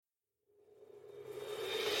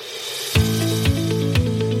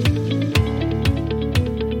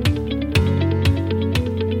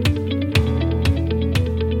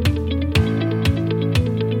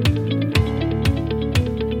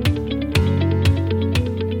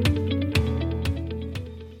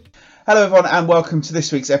Hello everyone and welcome to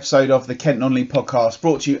this week's episode of the Kent Non-League podcast,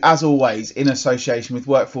 brought to you as always in association with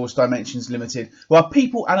Workforce Dimensions Limited, who are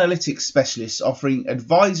people analytics specialists offering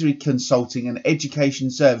advisory consulting and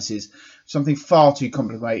education services, something far too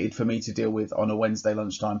complicated for me to deal with on a Wednesday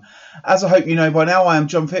lunchtime. As I hope you know by now, I am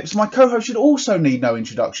John Phipps. My co-host should also need no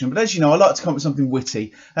introduction, but as you know, I like to come up with something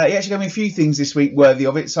witty. He actually gave me a few things this week worthy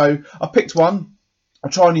of it, so I picked one. I'll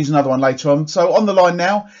try and use another one later on. So on the line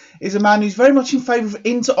now is a man who's very much in favour of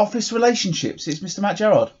inter-office relationships. It's Mr. Matt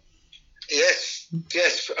Gerard. Yes.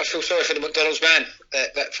 I feel sorry for the McDonald's man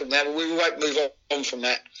from there. We won't move on from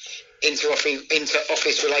that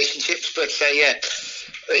inter-office relationships. But he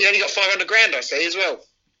only got 500 grand, I say, as well.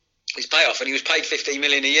 His payoff, and he was paid 15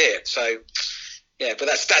 million a year. So yeah, but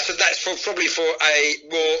that's probably for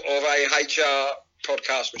more of a HR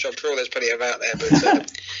podcast, which I'm sure there's plenty of out there.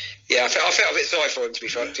 But yeah, I felt a bit sorry for him, to be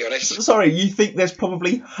honest. Sorry, you think there's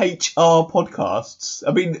probably HR podcasts?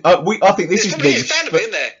 I mean, I think this is niche. There's bound to be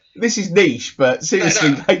in there. This is niche, but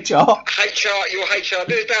seriously, HR. Your HR.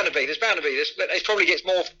 There's bound to be. It probably gets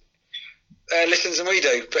more listens than we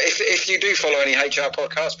do. But if you do follow any HR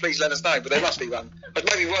podcasts, please let us know. But there must be one. But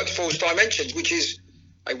maybe Workforce Dimensions, which is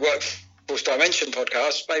a Workforce Dimension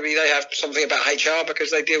podcast. Maybe they have something about HR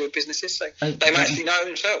because they deal with businesses, so they might actually know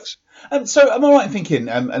themselves. So am I right in thinking,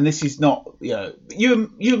 and this is not, you and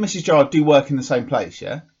Mrs. Gerard do work in the same place,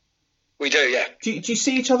 yeah? We do, yeah. Do you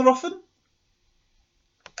see each other often?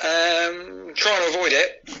 Trying to avoid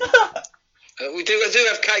it. We do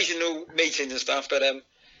have occasional meetings and stuff, but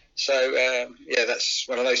that's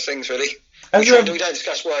one of those things, really. We don't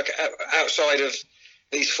discuss work outside of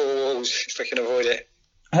these four walls if we can avoid it.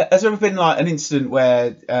 Has there ever been like an incident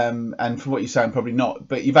where, and from what you're saying, probably not,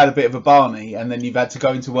 but you've had a bit of a Barney and then you've had to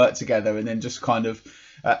go into work together and then just kind of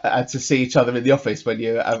had to see each other in the office when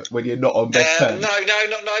you're not on best terms? No.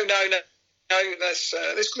 There's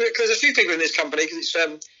a few people in this company because it's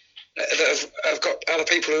that have got other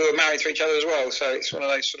people who are married to each other as well. So it's one of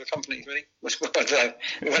those sort of companies, really. I don't know,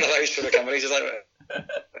 one of those sort of companies.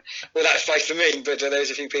 Well, that's place for me, but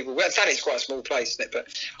there's a few people. Well, it's quite a small place, isn't it? But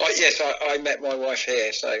I met my wife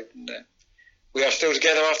here, so we are still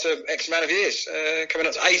together after X amount of years, coming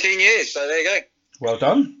up to 18 years. So there you go. Well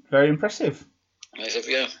done, very impressive.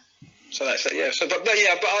 Yeah. So that's it. Yeah. So, but I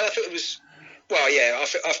thought it was. Well, yeah.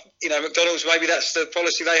 McDonald's, maybe that's the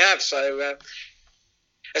policy they have. So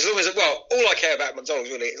as long as all I care about McDonald's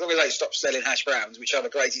really, as long as they stop selling hash browns, which are the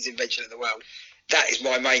greatest invention in the world. That is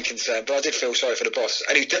my main concern, but I did feel sorry for the boss,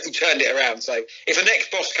 and he turned it around. So if the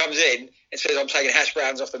next boss comes in and says I'm taking hash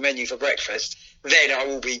browns off the menu for breakfast, then I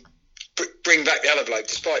will bring back the other bloke,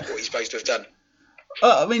 despite what he's supposed to have done.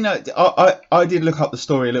 I did look up the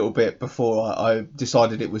story a little bit before I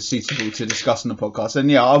decided it was suitable to discuss on the podcast, and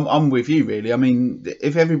yeah, I'm with you really. I mean,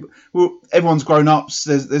 if everyone's grown ups,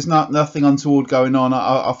 there's nothing untoward going on.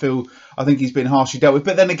 I think he's been harshly dealt with,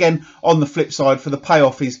 but then again, on the flip side, for the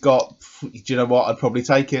payoff he's got, do you know what? I'd probably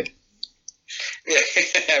take it. Yeah,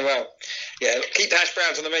 keep the hash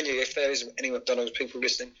browns on the menu if there is any McDonald's people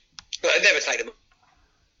listening. But I'd never take them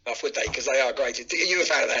off, would they? Because they are great. Are you a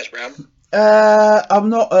fan of the hash brown? I'm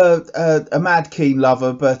not a mad keen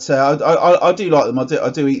lover, but I do like them.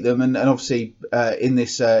 I do eat them, and obviously in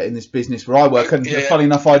this business where I work, and funny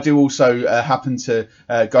enough, I do also happen to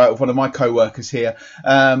go out with one of my co-workers here.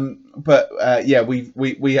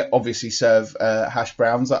 We obviously serve hash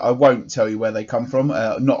browns. I won't tell you where they come from,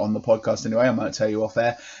 not on the podcast anyway. I might tell you off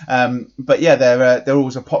air. But yeah, they're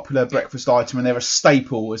always a popular breakfast item, and they're a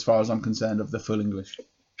staple as far as I'm concerned of the full English.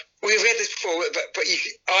 We've read this before, but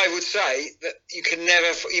I would say that you can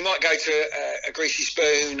never. You might go to a greasy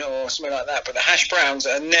spoon or something like that, but the hash browns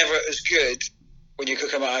are never as good when you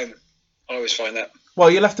cook them at home. I always find that. Well,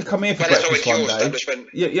 you'll have to come here for breakfast one day.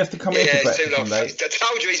 You have to come here for breakfast one day. I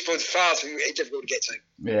told you Eastbourne's far too difficult to get to.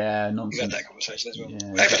 Yeah, nonsense. We've had that conversation as well.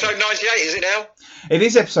 Yeah, episode 98, is it now? It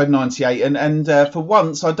is episode 98, and for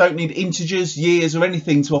once I don't need integers, years or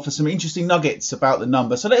anything to offer some interesting nuggets about the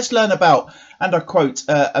number. So let's learn about, and I quote,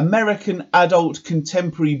 American adult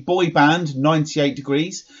contemporary boy band 98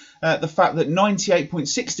 Degrees. The fact that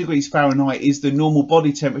 98.6 degrees Fahrenheit is the normal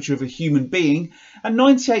body temperature of a human being, and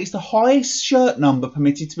 98 is the highest shirt number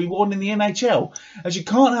permitted to be worn in the NHL, as you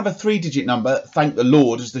can't have a 3-digit number, thank the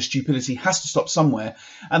Lord, as the stupidity has to stop somewhere,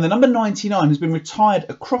 and the number 99 has been retired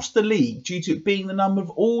across the league due to it being the number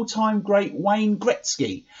of all-time great Wayne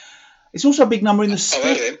Gretzky. It's also a big number in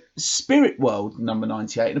the spirit world, number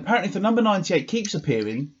 98, and apparently if the number 98 keeps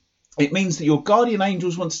appearing, it means that your guardian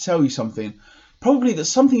angels want to tell you something. Probably that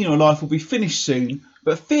something in your life will be finished soon,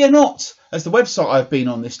 But fear not, as the website I've been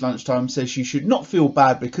on this lunchtime says you should not feel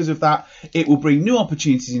bad because of that. It will bring new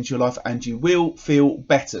opportunities into your life and you will feel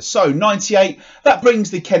better. So, 98, that brings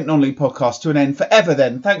the Kent Non-League podcast to an end forever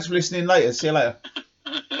then. Thanks for listening later. See you later.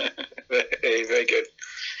 Very good.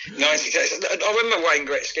 90. I remember Wayne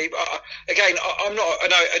Gretzky. I'm not.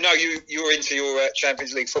 I know you're into your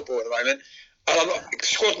Champions League football at the moment. And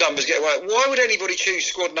squad numbers get away. Why would anybody choose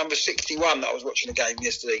squad number 61 that I was watching a game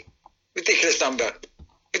yesterday? Ridiculous number.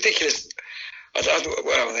 Ridiculous.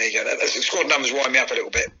 Well, there you go. Squad numbers wind me up a little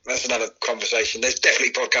bit. That's another conversation. There's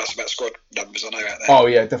definitely podcasts about squad numbers, I know, out there. Oh,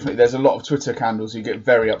 yeah, definitely. There's a lot of Twitter candles who get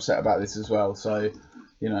very upset about this as well. So,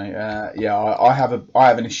 you know, I have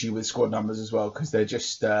an issue with squad numbers as well because they're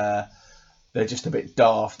just a bit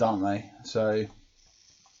daft, aren't they? So,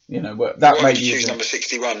 you know, that may be choose number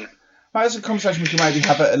 61. That's a conversation we can maybe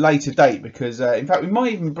have at a later date because, in fact, we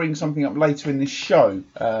might even bring something up later in this show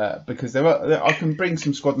because I can bring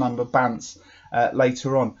some squad number bants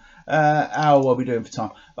later on. How are we doing for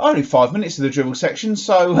time? Only 5 minutes of the dribble section,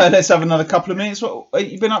 so let's have another couple of minutes. You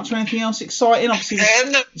been up to anything else exciting? Obviously,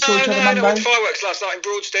 saw each other Monday. Fireworks last night in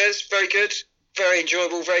Broadstairs. Very good. Very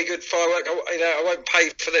enjoyable, very good firework. I won't pay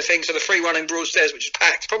for the thing, so the free one in Broadstairs, which is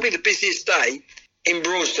packed. Probably the busiest day in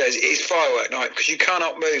Broadstairs is firework night because you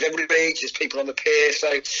cannot move. Everybody, there's people on the pier, so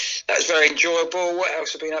that was very enjoyable. What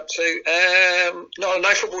else have I been up to?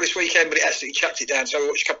 No football this weekend, but it absolutely chucked it down. So I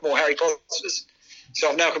watched a couple more Harry Potters. So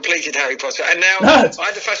I've now completed Harry Potter, and now I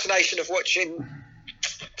had the fascination of watching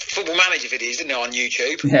Football Manager videos, didn't I, on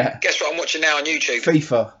YouTube? Yeah. Guess what I'm watching now on YouTube?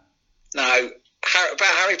 FIFA. No, about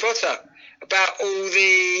Harry Potter, about all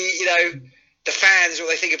the the fans, what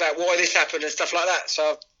they think about why this happened and stuff like that.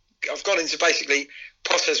 So I've gone into basically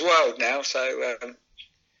Potter's world now, so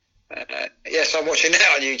yes, I'm watching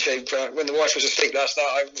that on YouTube. When the wife was asleep last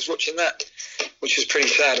night, I was watching that, which was pretty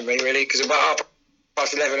sad of me, really, because about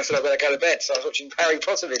 11:30 I thought I better go to bed, so I was watching Harry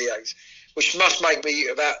Potter videos, which must make me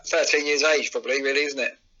about 13 years age, probably, really, isn't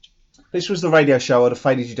it? This was the radio show. I'd have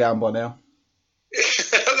faded you down by now.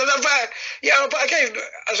 But again,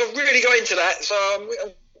 as I really got into that, so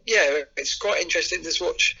it's quite interesting to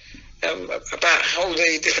watch. About all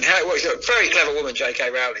the different how it works. Very clever woman, J.K.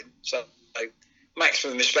 Rowling. So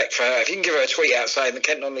maximum respect for her. If you can give her a tweet out saying the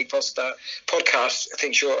Kent Non-League podcast, I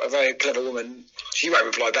think she's a very clever woman. She won't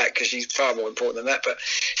reply back because she's far more important than that. But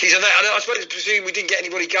she's on that. I suppose I presume we didn't get any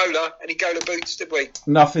Gola boots, did we?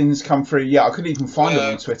 Nothing's come through. Yeah, I couldn't even find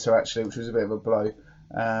them on Twitter actually, which was a bit of a blow.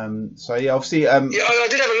 So yeah, obviously. I did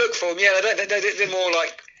have a look for them. Yeah, they're more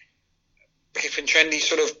like hip and trendy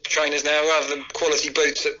sort of trainers now, rather than quality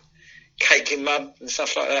boots that caked in mud and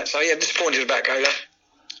stuff like that. So yeah, disappointed about Gola.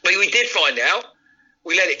 But we did find out,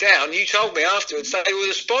 we let it down. You told me afterwards they were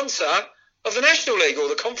the sponsor of the National League, or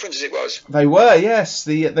the conference as it was. They were, yes,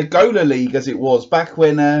 the Gola League as it was back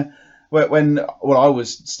when I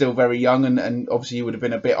was still very young, and obviously you would have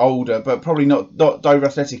been a bit older, but probably not Dover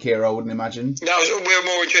Athletic era, I wouldn't imagine. No, we were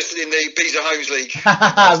more interested in the Beezer Homes League.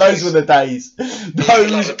 Those were the days.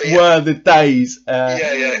 Those were the days.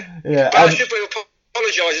 Yeah. But I should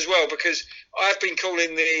apologise as well, because I've been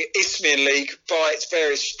calling the Isthmian League by its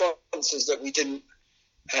various sponsors that we can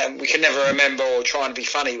never remember or try and be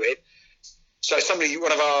funny with. So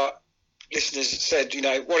one of our listeners said,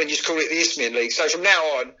 why don't you just call it the Isthmian League? So from now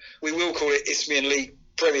on, we will call it Isthmian League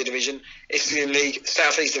Premier Division, Isthmian League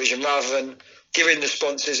South East Division, rather than giving the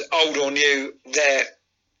sponsors, old or new, their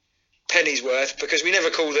pennies worth, because we never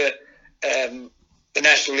call the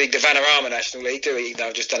National League the Vanarama National League, do we? Even though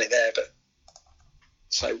I've just done it there, but.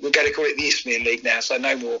 So we're going to call it the Isthmian League now, so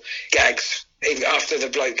no more gags. Even after the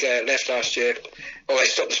bloke left last year, they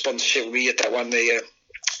stopped the sponsorship. We had that one, the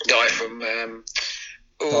guy from...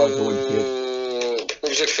 what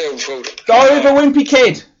was the film called? Diary of a Wimpy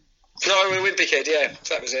Kid! Diary of a Wimpy Kid, yeah.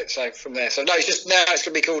 So that was it, so from there. So no, it's going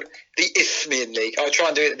to be called the Isthmian League. I'll try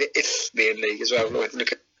and do it the Isthmian League as well.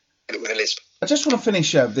 Look at it with a lisp. I just want to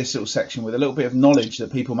finish this little section with a little bit of knowledge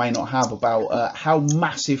that people may not have about how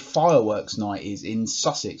massive fireworks night is in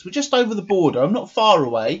Sussex. We're just over the border. I'm not far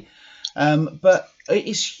away, but it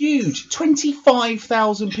is huge.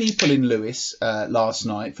 25,000 people in Lewes last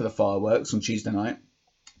night for the fireworks on Tuesday night.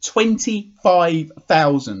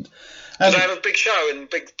 25,000. Do they have a big show and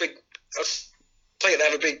big? I take it they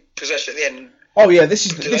have a big procession at the end. Oh yeah, this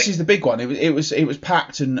is the big one. It was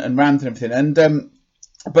packed and rammed and everything, and.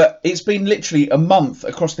 But it's been literally a month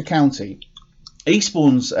across the county.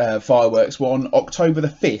 Eastbourne's fireworks were on October the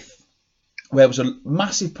 5th, where it was a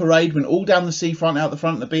massive parade, went all down the seafront, out the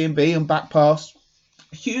front, the B&B and back past.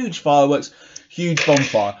 Huge fireworks, huge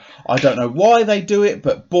bonfire. I don't know why they do it,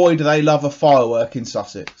 but boy, do they love a firework in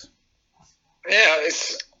Sussex. Yeah,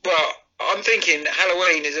 I'm thinking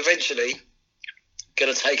Halloween is eventually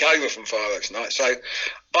going to take over from fireworks night. So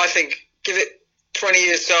I think give it 20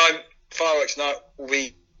 years' time, fireworks night will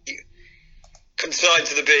be consigned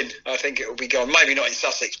to the bin. I think it will be gone. Maybe not in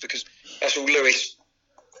Sussex, because that's all Lewis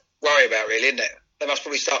worry about, really, isn't it? They must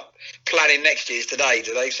probably start planning next year's today,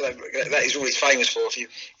 do they? So that is all he's famous for.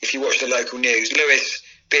 If you watch the local news, Lewis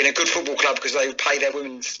being a good football club because they would pay their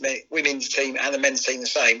women's team and the men's team the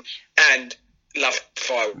same, and love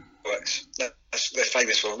fireworks. They're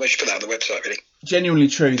famous for. They should put that on the website, really. Genuinely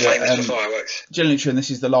true. Famous for fireworks. Genuinely true, and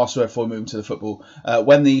this is the last word before we move to the football.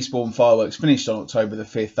 When the Eastbourne fireworks finished on October the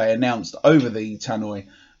 5th, they announced over the tannoy,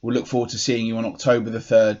 "We'll look forward to seeing you on October the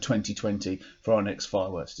 3rd, 2020 for our next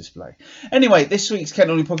fireworks display." Anyway, this week's Kent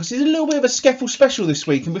Only podcast is a little bit of a Skeffel special this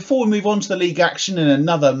week. And before we move on to the league action and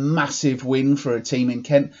another massive win for a team in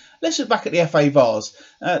Kent, let's look back at the FA Vars.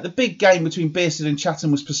 The big game between Bearsted and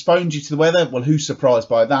Chatham was postponed due to the weather. Well, who's surprised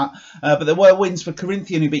by that? But there were wins for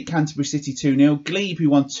Corinthian, who beat Canterbury City 2-0, Glebe, who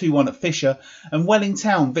won 2-1 at Fisher, and Welling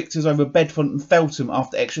Town, victors over Bedfont and Feltham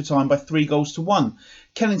after extra time by 3-1.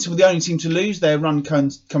 Kennington were the only team to lose. Their run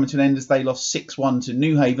coming to an end as they lost 6-1 to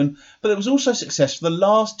New Haven. But there was also success for the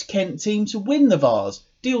last Kent team to win the Vars,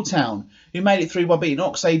 Deal Town, who made it through by beating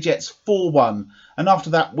Oxlade Jets 4-1. And after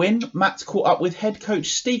that win, Matt caught up with head coach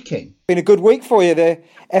Steve King. Been a good week for you. The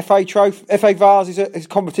FA Vars is a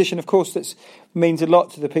competition, of course, that means a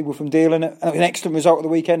lot to the people from Deal, and an excellent result of the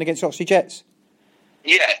weekend against Oxlade Jets.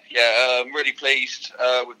 Yeah, I'm really pleased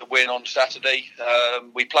with the win on Saturday.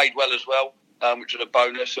 We played well as well, which was a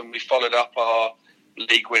bonus, and we followed up our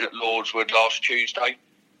league win at Lordswood last Tuesday.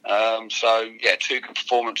 Two good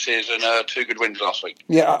performances and 2 good wins last week.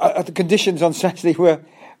 Yeah, the conditions on Saturday were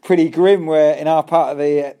pretty grim. We're in our part of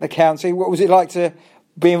the county. What was it like to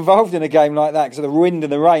be involved in a game like that because of the wind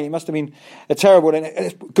and the rain? It must have been terrible, and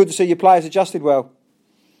it's good to see your players adjusted well.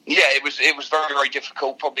 Yeah, it was very, very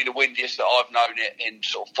difficult. Probably the windiest that I've known it in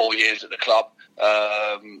sort of 4 years at the club.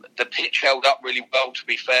 The pitch held up really well, to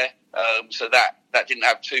be fair. So that didn't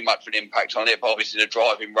have too much of an impact on it. But obviously the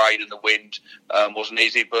driving rain and the wind wasn't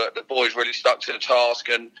easy. But the boys really stuck to the task,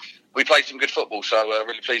 and we played some good football. So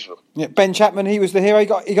really pleased with them. Yeah, Ben Chapman, he was the hero. He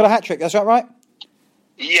got a hat trick. That's right?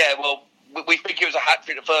 Yeah, well, we think it was a hat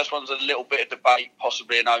trick. The first one's a little bit of debate,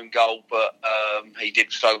 possibly an own goal, but he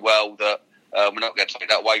did so well that we're not going to take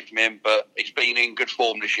that away from him. But he's been in good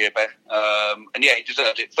form this year, Ben. And yeah, he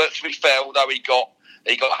deserved it. But to be fair, although he got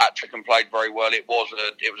a hat trick and played very well, it was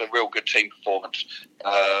a real good team performance,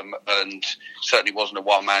 and certainly wasn't a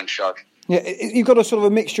one-man show. Yeah, you've got a sort of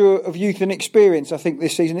a mixture of youth and experience, I think,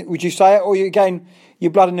 this season. Would you say it, or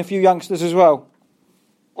you're blooding a few youngsters as well?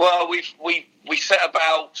 Well, we set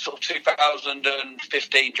about sort of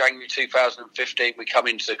 2015, January 2015. We come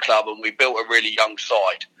into the club and we built a really young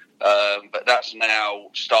side, but that's now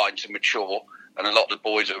starting to mature. And a lot of the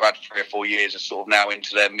boys that have had 3 or 4 years are sort of now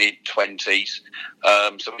into their mid-20s.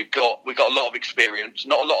 So we've got a lot of experience,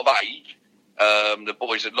 not a lot of age. A lot of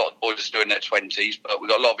boys are still in their 20s, but we've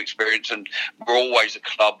got a lot of experience, and we're always a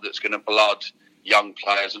club that's going to blood young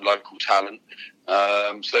players and local talent.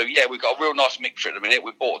 We've got a real nice mixture at the minute.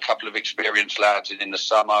 We bought a couple of experienced lads in the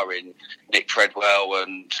summer, in Nick Treadwell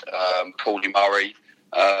and Cooley Murray.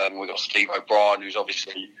 We've got Steve O'Brien, who's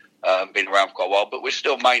obviously been around for quite a while, but we're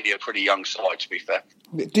still mainly a pretty young side, to be fair.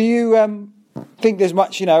 Do you think there's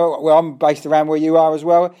much, well, I'm based around where you are as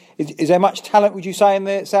well. Is there much talent, would you say, in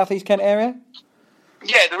the South East Kent area?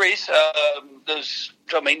 Yeah, there is. There's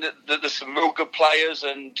some real good players,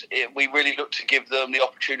 and we really look to give them the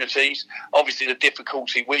opportunities. Obviously, the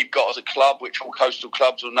difficulty we've got as a club, which all coastal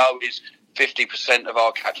clubs will know, is 50% of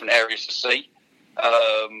our catchment area is the sea.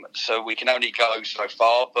 So we can only go so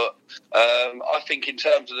far. But I think in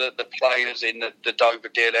terms of the players in the Dover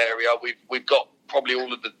Deal area, we've got probably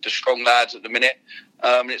all of the strong lads at the minute.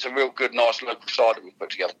 It's a real good, nice local side that we've put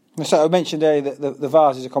together. So I mentioned earlier that the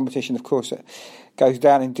Vars is a competition, of course, that goes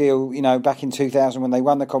down in Deal, back in 2000 when they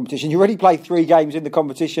won the competition. You already played 3 games in the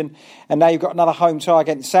competition, and now you've got another home tie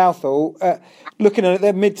against Southall. Looking at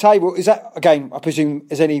their mid-table, is that, again, I presume,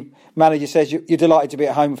 as any manager says, you're delighted to be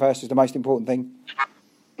at home first is the most important thing?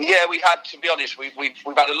 Yeah, we had, to be honest, we've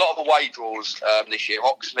had a lot of away draws this year.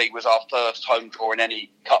 Oxley was our first home draw in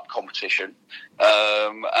any cup competition.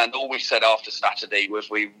 And all we said after Saturday was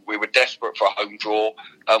we were desperate for a home draw,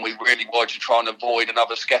 and we really wanted to try and avoid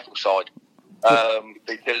another Skeffel side.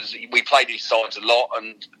 Because we play these sides a lot,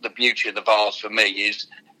 and the beauty of the Vars for me is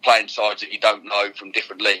playing sides that you don't know from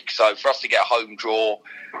different leagues. So for us to get a home draw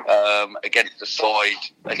against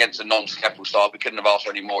a non-Skeffel side, we couldn't have asked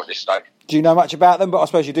for any more at this stage. Do you know much about them? But I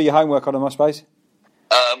suppose you do your homework on them, I suppose.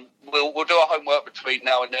 we'll do our homework between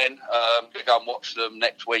now and then. We'll go and watch them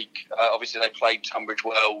next week. Obviously, they played Tunbridge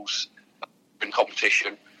Wells in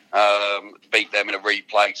competition, beat them in a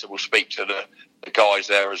replay, so we'll speak to the guys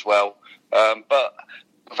there as well. But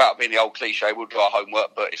without being the old cliche, we'll do our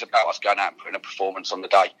homework, but it's about us going out and putting a performance on the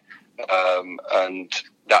day. And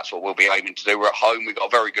that's what we'll be aiming to do. We're at home. We've got a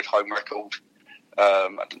very good home record.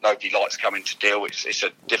 Nobody likes coming to Deal. It's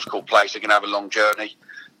a difficult place. They're going to have a long journey.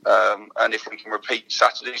 And if we can repeat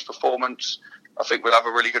Saturday's performance, I think we'll have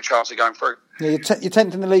a really good chance of going through. Yeah, you're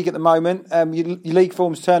 10th in the league at the moment. Your league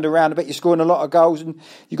form's turned around a bit. You're scoring a lot of goals, and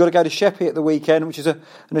you've got to go to Sheppey at the weekend, which is a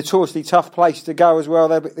notoriously tough place to go as well.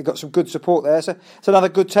 They've got some good support there. So it's another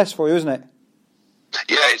good test for you, isn't it?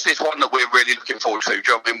 Yeah, it's one that we're really looking forward to.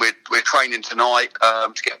 I mean, we're training tonight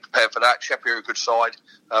to get prepared for that. Sheppey are a good side.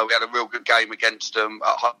 We had a real good game against them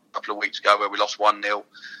a couple of weeks ago where we lost 1-0.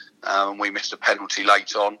 And we missed a penalty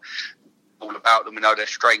late on. All about them, we know their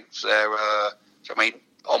strengths. I mean,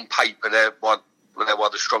 on paper, they're one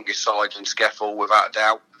of the strongest sides in Skeffel, without a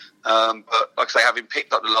doubt. But like I say, having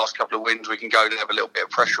picked up the last couple of wins, we can go there, have a little bit of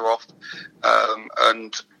pressure off,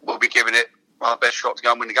 and we'll be giving it our best shot to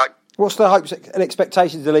go and win the game. What's the hopes and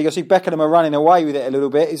expectations of the league? I see Beckenham are running away with it a little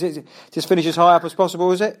bit. Is it just finish as high up as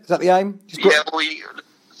possible? Is it? Is that the aim? Yeah,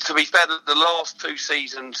 to be fair, the last two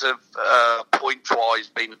seasons have, point-wise,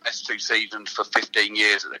 been the best two seasons for 15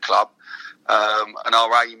 years at the club. And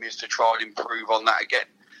our aim is to try and improve on that again.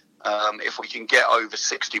 If we can get over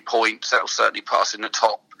 60 points, that'll certainly put us in the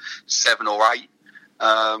top 7 or 8.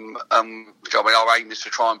 I mean, our aim is to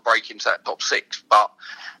try and break into that top 6. But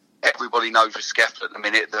everybody knows with Skeffel at the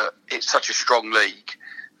minute that it's such a strong league.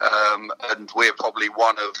 And we're probably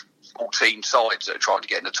one of 14 sides that are trying to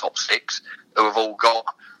get in the top 6 who have all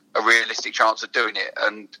got a realistic chance of doing it.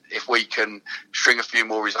 And if we can string a few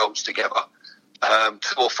more results together, 2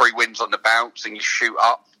 or 3 wins on the bounce and you shoot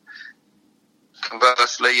up.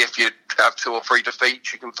 Conversely, if you have 2 or 3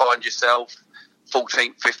 defeats, you can find yourself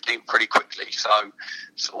 14th, 15th pretty quickly. So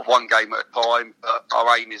sort of one game at a time.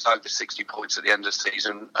 Our aim is over 60 points at the end of the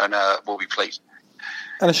season, and we'll be pleased.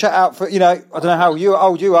 And a shout out for, I don't know how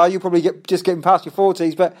old you are, you probably just getting past your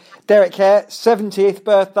 40s, but Derek Hare, 70th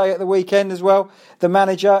birthday at the weekend as well. The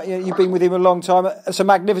manager, you've been with him a long time. It's a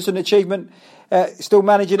magnificent achievement. Still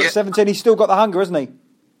managing at 17. He's still got the hunger, hasn't he?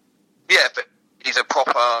 Yeah, but he's a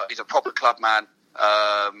proper club man.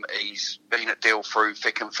 He's been at Deal through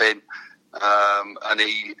thick and thin. And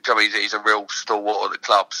he's a real stalwart of the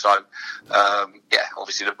club. So,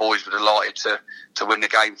 obviously the boys were delighted to win the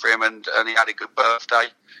game for him, and he had a good birthday.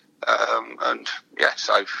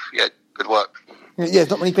 Good work. Yeah, there's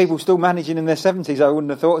not many people still managing in their 70s, I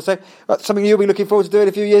wouldn't have thought. So, something you'll be looking forward to doing in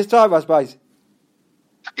a few years' time, I suppose.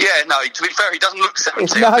 Yeah, no, to be fair, he doesn't look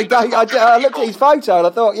 70. I looked at his photo and I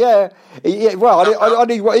thought, I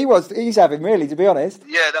knew what he's having, really, to be honest.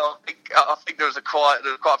 Yeah, no, I think there was quite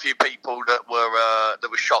a few people that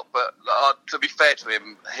were shocked, but to be fair to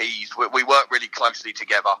him, we work really closely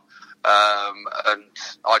together, and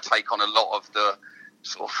I take on a lot of the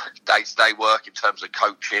sort of day-to-day work in terms of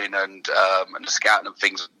coaching and the scouting and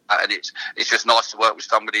things like that, and it's just nice to work with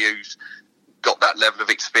somebody who's got that level of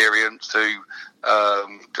experience, who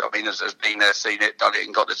has been there, seen it, done it,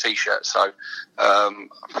 and got the t-shirt. So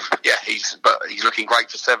he's looking great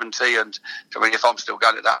for 70, and if I'm still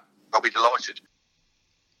going at that, I'll be delighted.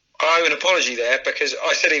 I owe an apology there, because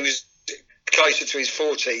I said he was closer to his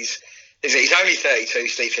 40s. He's only 32,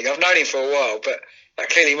 Steve King. I've known him for a while, but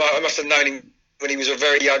I must have known him when he was a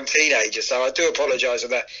very young teenager, so I do apologise for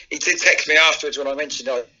that. He did text me afterwards when I mentioned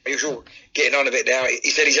he was all getting on a bit now. He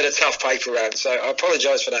said he's had a tough paper round, so I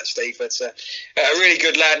apologise for that, Steve. But a really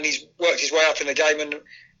good lad, and he's worked his way up in the game, and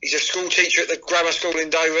he's a school teacher at the grammar school in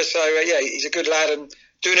Dover, so he's a good lad and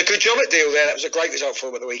doing a good job at Deal there. That was a great result for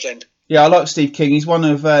him at the weekend. Yeah, I like Steve King. He's one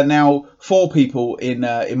of now 4 people in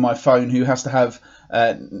my phone who has to have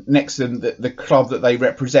next to them the club that they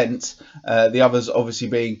represent. The others obviously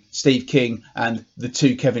being Steve King and the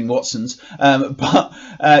 2 Kevin Watsons. I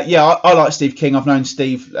like Steve King. I've known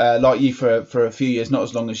Steve like you for a few years, not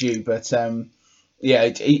as long as you, but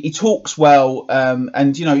he talks well, and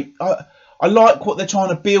I like what they're trying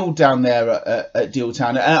to build down there at Deal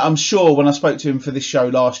Town. And I'm sure when I spoke to him for this show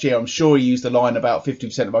last year, I'm sure he used the line about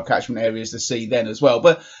 50% of our catchment area is the sea then as well.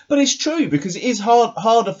 But it's true, because it is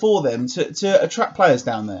harder for them to attract players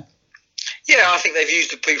down there. Yeah, I think they've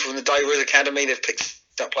used the people from the Dover Academy. They've picked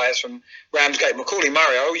up players from Ramsgate. Macaulay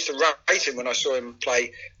Murray, I used to rate him when I saw him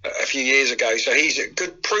play a few years ago. So he's a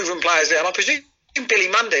good, proven player there. And I presume Billy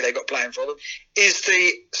Munday, they got playing for them, is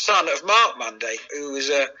the son of Mark Munday, who was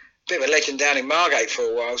a bit of a legend down in Margate for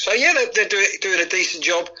a while. So they're doing a decent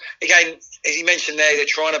job. Again, as he mentioned there, they're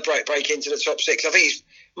trying to break into the top 6. I think he's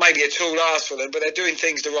maybe a tall ask for them, but they're doing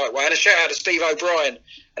things the right way. And a shout out to Steve O'Brien,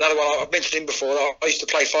 another one I've mentioned him before. I used to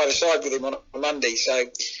play five-a-side with him on Monday, so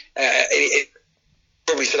it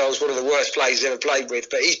probably said I was one of the worst players he's ever played with,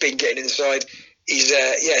 but he's been getting inside. He's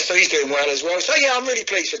so he's doing well as well. So yeah, I'm really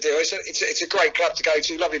pleased with Deal. It's a great club to go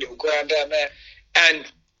to, lovely little ground down there, and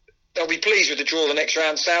they'll be pleased with the draw the next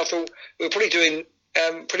round. Southall, who are probably doing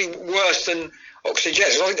pretty worse than Oxford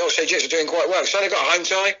Jets. I think the Oxford Jets are doing quite well. So they've got a home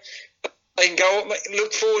tie. They can go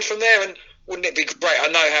look forward from there, and wouldn't it be great? I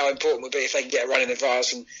know how important it would be if they can get a run in the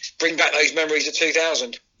Vase and bring back those memories of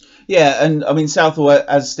 2000. Yeah, and I mean Southall,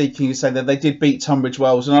 as Steve King was saying, that they did beat Tunbridge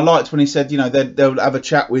Wells, and I liked when he said, they'll have a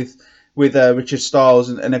chat with Richard Stiles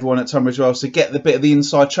and everyone at Tunbridge Wells to get the bit of the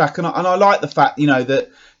inside track, and I like the fact, that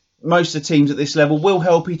most of the teams at this level will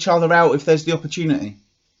help each other out if there's the opportunity.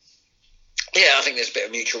 Yeah, I think there's a bit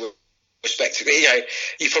of mutual respect.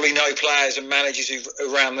 You probably know players and managers who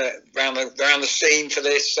around the scene for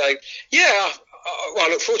this. So yeah, I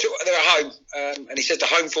look forward to it. They're at home, and he said the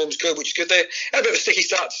home form's good, which is good. They had a bit of a sticky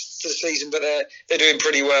start to the season, but they're doing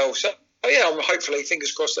pretty well. So yeah, hopefully,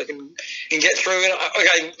 fingers crossed, they can get through. And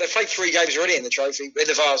again, they've played 3 games already in the trophy, in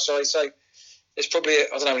the Vase, sorry. So there's probably I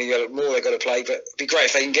don't know how many more they've got to play, but it'd be great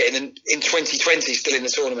if they can get in 2020 still in the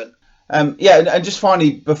tournament. And just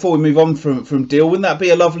finally, before we move on from Deal, wouldn't that be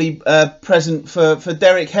a lovely present for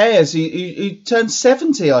Derek Hayes? He turned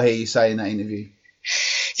 70, I hear you say in that interview.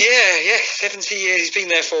 Yeah, 70 years. He's been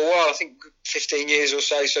there for a while, I think 15 years or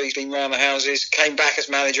so, he's been round the houses, came back as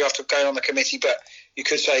manager after going on the committee, but you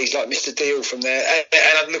could say he's like Mr. Deal from there.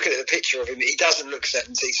 And I'm looking at the picture of him, he doesn't look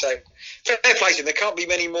 70, so fair play to him. There can't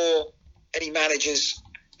be any managers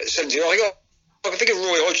at 70. I can think of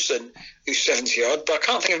Roy Hodgson, who's 70 odd, but I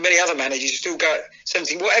can't think of many other managers who still go at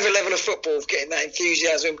 70. Whatever level of football, getting that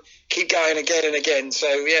enthusiasm, keep going again and again. So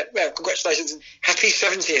yeah, congratulations and happy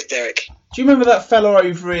 70th, Derek. Do you remember that fella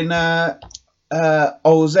over in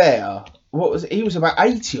Auxerre? What was it? He was about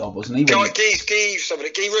 80 odd, wasn't he? Guy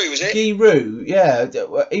Roux, was it? Guy Roux, yeah.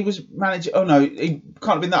 He was manager. Oh no, he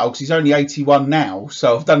can't have been that old because he's only 81 now.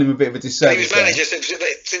 So I've done him a bit of a disservice. He was manager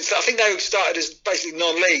since I think they started as basically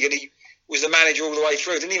non-league, and he was the manager all the way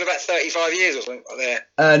through. Didn't he have about 35 years or something like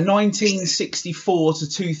there? 1964 to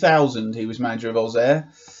 2000, he was manager of Auxerre.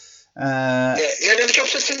 He had another job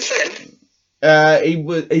since then.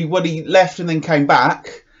 He left and then came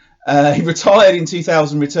back. He retired in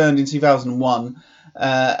 2000, returned in 2001,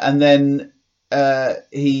 and then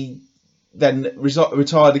he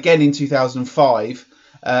retired again in 2005,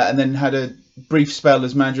 and then had a brief spell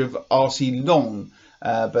as manager of RC Lens,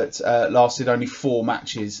 but lasted only 4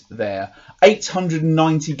 matches there.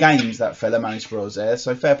 890 games that fella managed for Auxerre,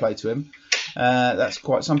 so fair play to him. That's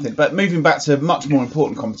quite something. But moving back to much more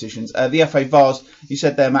important competitions, the FA Vase, you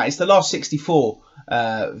said there, Matt, it's the last 64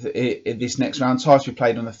 in this next round. Ties will be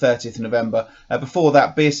played on the 30th of November. Before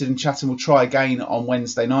that, Bearsted and Chatham will try again on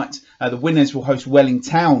Wednesday night. The winners will host Welling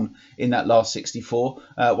Town in that last 64,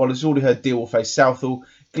 while as already heard, Deal will face Southall.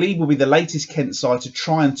 Glebe will be the latest Kent side to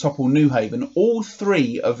try and topple Newhaven. All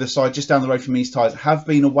 3 of the side just down the road from East Ties have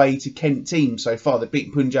been away to Kent teams so far. They've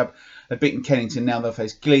beaten Punjab, they've beaten Kennington, now they'll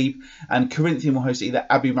face Glebe. And Corinthian will host either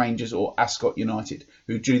Abbey Rangers or Ascot United,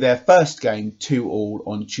 who drew their first game 2-2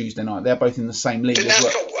 on Tuesday night. They're both in the same league as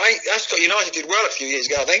well. Ascot United did well a few years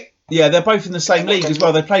ago, I think. Yeah, they're both in the same league as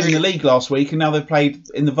well. They played in the league last week, and now they've played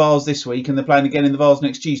in the Vase this week, and they're playing again in the Vase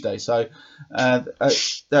next Tuesday. So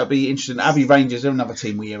that'll be interesting. Abbey Rangers, they're another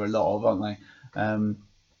team we hear a lot of, aren't they?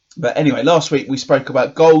 But anyway, last week we spoke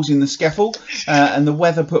about goals in the Skeffel, and the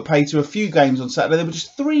weather put pay to a few games on Saturday. There were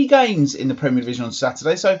just 3 games in the Premier Division on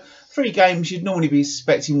Saturday. So 3 games, you'd normally be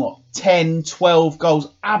expecting, 10, 12 goals,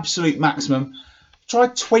 absolute maximum.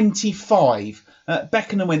 Tried 25.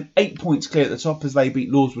 Beckenham went 8 points clear at the top as they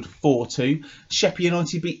beat Lawswood 4-2. Sheppey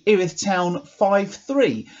United beat Erith Town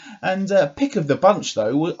 5-3. And pick of the bunch,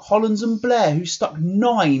 though, were Hollands and Blair, who stuck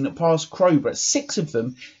 9 past Crowborough, 6 of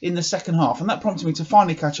them in the second half. And that prompted me to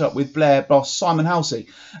finally catch up with Blair boss Simon Halsey,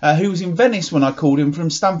 who was in Venice when I called him from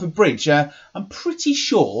Stamford Bridge. I'm pretty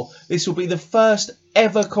sure this will be the first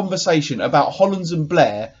ever conversation about Hollands and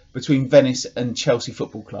Blair between Venice and Chelsea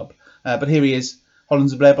Football Club. But here he is,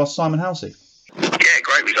 Hollands and Blair boss Simon Halsey. Yeah,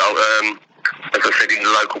 great result. As I said in the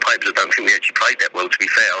local papers, I don't think we actually played that well, to be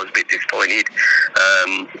fair. I was a bit disappointed.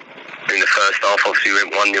 In the first half, obviously, we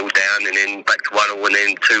went 1-0 down and then back to 1-0 and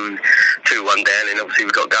then 2-1 down, and obviously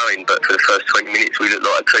we got going. But for the first 20 minutes, we looked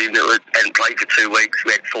like a team that hadn't played for 2 weeks.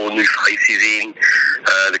 We had 4 new faces in.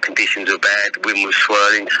 The conditions were bad. The wind was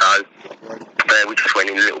swirling, so we just went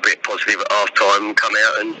in a little bit positive at half time and come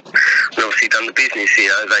out and obviously done the business.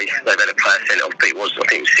 They've had a player sent off. I think it was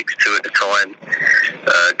 6-2 at the time.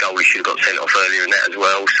 Goalie should have got sent off earlier in that as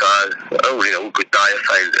well. So all in all, good day. I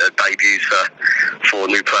say debuts for 4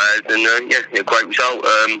 new players, and great result.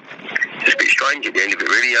 Just a bit strange at the end of it,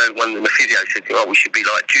 really. One of the physio said, we should be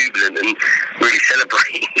like jubilant and really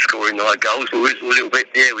celebrating scoring 9 goals. But we was a little bit,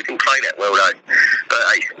 we didn't play that well though. But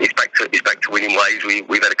hey, it's back to winning ways.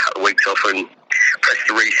 We've had a couple of weeks off and pressed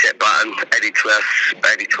the reset button, added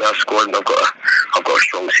to our squad, and I've got a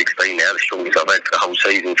strong 16 now, the strongest I've had for the whole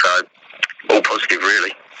season. So all positive,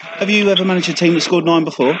 really. Have you ever managed a team that scored 9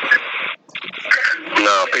 before?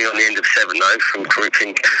 No, I've been on the end of 7 though, from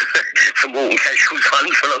grouping from Walton Casuals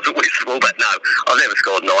ones when I was at Whitstable, but no, I've never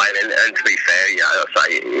scored 9, and to be fair, I say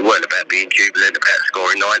it weren't about being jubilant about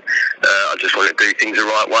scoring 9. I just want to do things the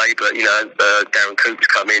right way, but Darren Cooper's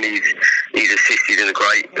come in, he's assisted in a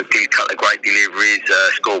couple of great deliveries,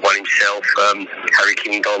 scored one himself. Harry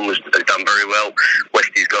Kingdon has done very well.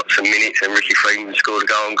 Westy's got some minutes, and Ricky Freeman scored a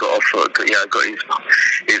goal and got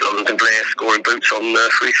his London Blair scoring boots on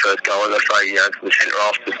for his first goal, and I say, from the centre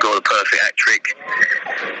half to score a perfect hat-trick.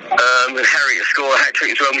 And Harry to score a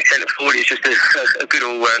hat-trick as well, my centre forward. It's just a good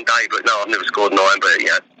all-round day, but no, I've never scored 9, but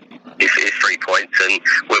it's 3 points, and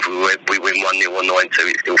whether we win 1-0 or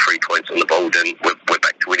 9-2, it's still 3 points on the board, and we're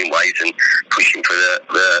back to winning ways and pushing for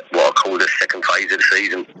the what I call the second phase of the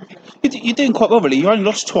season. You're doing quite well, really. You only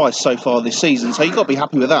lost twice so far this season, so you've got to be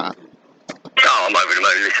happy with that. Oh, I'm over the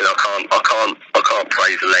moon. Listen, I can't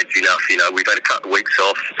praise the lads enough. We've had a couple of weeks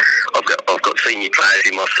off. I've got senior players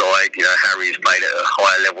in my side. Harry has played at a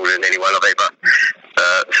higher level than anyone I've ever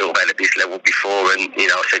sort of had at this level before. And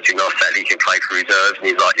I said to him last Saturday, he can play for reserves, and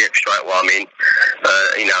he's like, yep, straight away I'm in.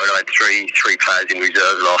 And I had three players in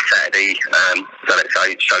reserves last Saturday. So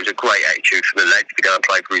it shows a great attitude for the lads to go and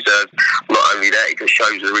play for reserves. Not only that, it just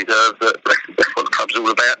shows the reserve that that's what the club's all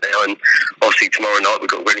about now. And obviously tomorrow night we've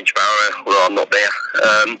got Greenwich Borough. Well, I'm not there.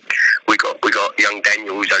 We got young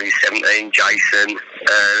Daniel, who's only 17, Jason,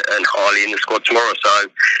 and Harley in the squad tomorrow. So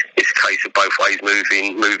it's a case of both ways,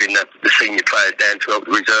 moving the senior players down to help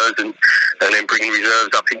the reserves, and then bringing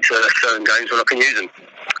reserves up into certain games when I can use them.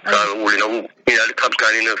 So all in all, the club's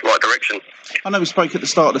going in the right direction. I know we spoke at the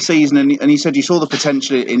start of the season, and you said you saw the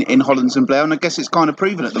potential in Hollands and Blair, and I guess it's kind of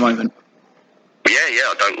proven at the moment.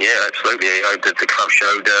 Absolutely. The club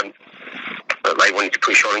showed that they wanted to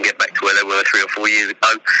push on and get back to where they were 3 or 4 years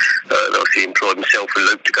ago. They obviously employed myself and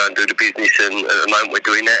Luke to go and do the business, and at the moment we're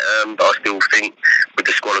doing that. But I still think with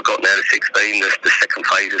the squad I've got now, the 16, the second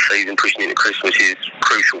phase of the season, pushing into Christmas is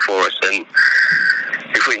crucial for us. And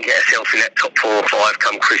if we can get ourselves in that top 4 or 5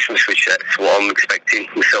 come Christmas, which that's what I'm expecting,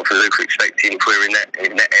 myself and Luke are expecting, if we're in that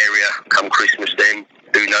area come Christmas, then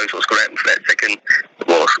who knows what's going to happen for that second,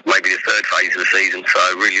 well, maybe the third phase of the season. So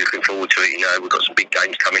really looking forward to it. We've got some big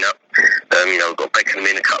games coming up. We've got Beckenham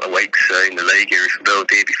in a couple of weeks in the league, Hereford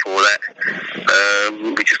before that.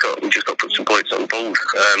 We just got to put some points on the board.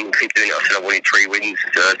 Keep doing it. I said I wanted 3 wins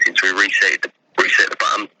since we reset the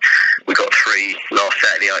button. We got 3 last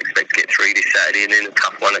Saturday. I expect to get 3 this Saturday, and then a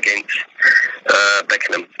tough one against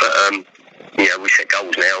Beckenham. But we set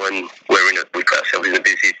goals now, and we put ourselves in a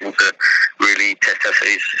position to really test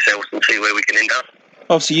ourselves and see where we can end up.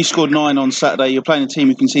 Obviously, you scored 9 on Saturday. You're playing a team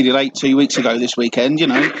who conceded 8 2 weeks ago this weekend.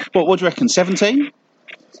 What do you reckon? 17?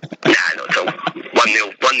 Nah, not at all.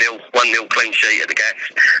 1-0 clean sheet at the Gas.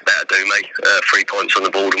 That'll do me. 3 points on the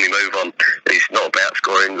board and we move on. It's not about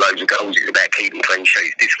scoring loads of goals. It's about keeping clean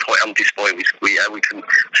sheets. I'm disappointed. We couldn't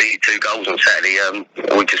see 2 goals on Saturday.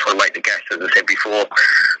 We just want to make the Gas, as I said before,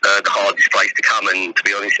 the hardest place to come. And to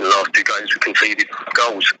be honest, in the last 2 games we conceded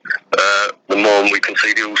goals. The more we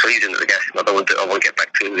conceded all season at the Gas. I want to get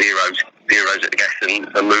back to zeros at the Gas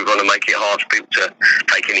and move on and make it hard for people to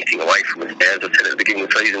take anything away from us, as I said at the beginning of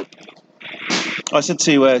the season. I said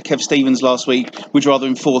to Kev Stevens last week, would you rather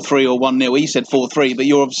in 4-3 or 1-0? He said 4-3, but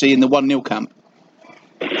you're obviously in the 1-0 camp.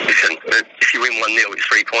 Listen, if you win 1-0, it's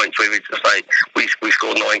 3 points. We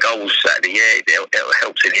scored 9 goals Saturday. Yeah, it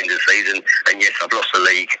helps at the end of the season. And yes, I've lost the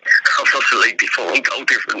league. I've lost the league before on goal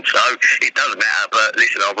difference, so it doesn't matter. But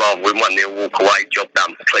listen, I'd rather win 1-0, walk away, job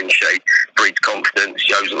done, clean sheet, breeds confidence,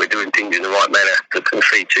 shows that we're doing things in the right manner. To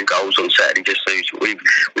concede 2 goals on Saturday just shows we've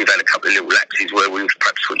had a couple of little lapses where we've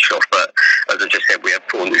perhaps switched off. But as I just said, we have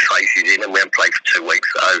 4 new faces in and we haven't played for 2 weeks.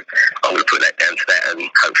 So I'm going to put that down to that, and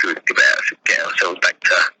hopefully we can get ourselves back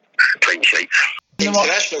to clean sheets.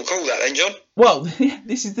 International call that then, John? Well,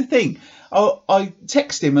 this is the thing. I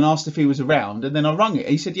texted him and asked if he was around, and then I rung it.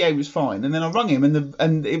 He said, yeah, he was fine. And then I rung him,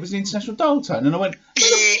 and it was an international dial tone. And I went,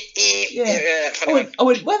 I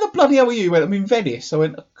went, where the bloody hell are you? He went, I'm in Venice.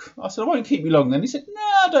 I said, I won't keep you long then. He said,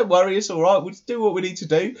 no, don't worry, it's all right. We'll do what we need to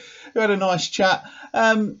do. We had a nice chat.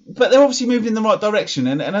 But they're obviously moving in the right direction.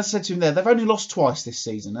 And as I said to him there, they've only lost twice this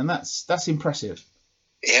season, and that's impressive.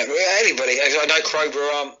 Yeah, anybody. I know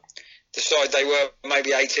Crowborough aren't the side they were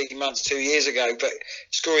maybe 18 months, 2 years ago, but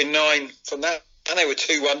scoring 9 from that, and they were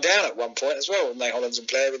 2-1 down at one point as well, and they Hollands and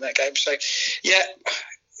Blair in that game. So, yeah,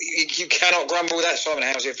 you cannot grumble with that. Simon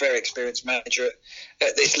Howes is a very experienced manager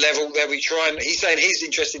at this level. They'll be trying. He's saying his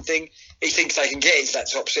interesting thing, he thinks they can get into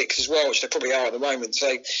that top 6 as well, which they probably are at the moment.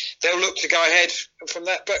 So they'll look to go ahead from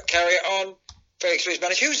that, but carry it on. Very experienced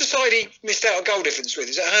manager. Who was the side he missed out on goal difference with?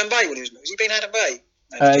 Is that Herne Bay? Was he been Herne Bay?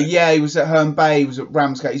 Yeah, he was at Herne Bay, he was at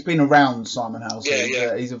Ramsgate. He's been around, Simon Howes.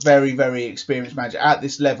 Yeah. He's a very, very experienced manager at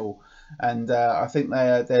this level, and I think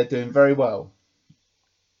they're doing very well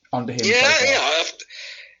under him. Yeah.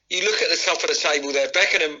 You look at the top of the table there,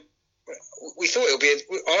 Beckenham. We thought it would be.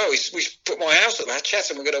 We put my house up there.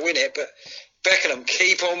 Chatham were going to win it, but Beckenham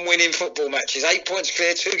keep on winning football matches. 8 points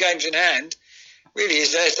clear, 2 games in hand. Really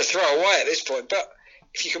is theirs to throw away at this point, but.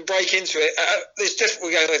 If you can break into it, there's definitely,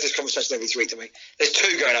 we're going to have this conversation every week to me. There's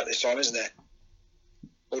 2 going up this time, isn't there?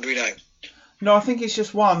 Or do we know? No, I think it's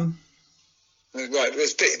just 1. Right,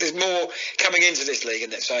 there's more coming into this league,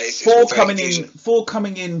 isn't it? So it's 4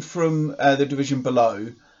 coming in from the division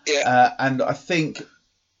below. Yeah. And I think,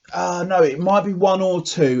 no, it might be 1 or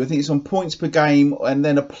 2. I think it's on points per game, and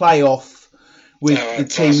then a playoff with the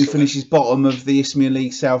team who finishes bottom of the Isthmian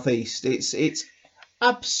League South East. It's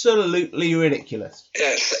absolutely ridiculous.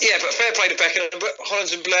 Yeah, but fair play to Beckenham. But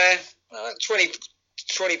Hollands and Blair,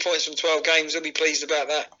 20 points from 12 games. They'll be pleased about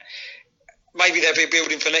that. Maybe they'll be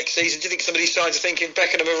building for next season. Do you think some of these sides are thinking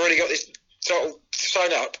Beckenham have already got this title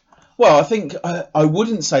sewn up? Well, I think I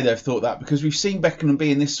wouldn't say they've thought that, because we've seen Beckenham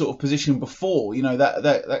be in this sort of position before. You know,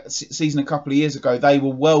 that season a couple of years ago, they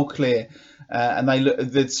were well clear. And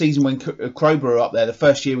the season when Crowborough were up there, the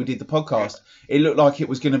first year we did the podcast, it looked like it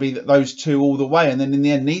was going to be those 2 all the way. And then in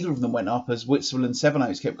the end, neither of them went up, as Whitsville and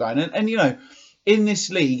Sevenoaks kept going. And you know, in this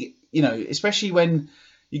league, you know, especially when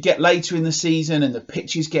you get later in the season and the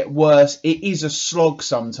pitches get worse, it is a slog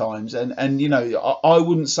sometimes. And you know, I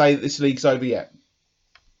wouldn't say that this league's over yet.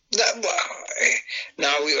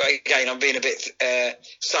 No, again, I'm being a bit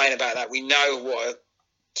sane about that. We know what a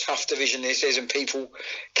tough division this is, and people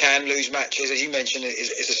can lose matches, as you mentioned, as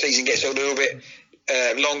the season gets a little bit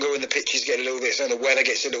longer and the pitches get a little bit, so the weather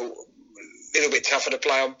gets a little bit tougher to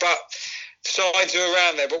play on. But sides are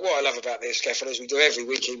around there. But what I love about this scaffold, as we do every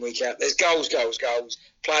week in, week out, there's goals,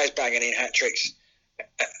 players banging in hat tricks,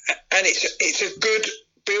 and it's a good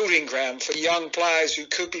building ground for young players who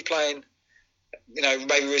could be playing, you know,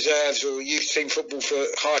 maybe reserves or youth team football for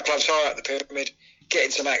higher clubs higher up the pyramid,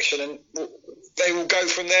 getting some action, and they will go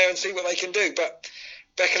from there and see what they can do. But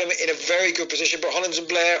Beckenham in a very good position, but Hollands and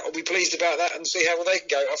Blair will be pleased about that and see how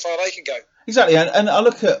far they can go. Exactly, and I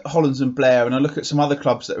look at Hollands and Blair, and I look at some other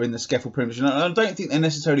clubs that are in the Scaffold Premier Division, and I don't think they're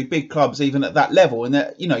necessarily big clubs even at that level. And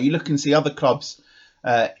that, you know, you look and see other clubs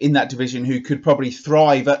in that division who could probably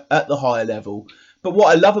thrive at the higher level. But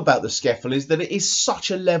what I love about the Scaffold is that it is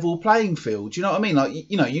such a level playing field. Do you know what I mean?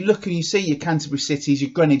 Like, you know, you look and you see your Canterbury Cities,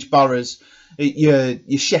 your Greenwich Boroughs, your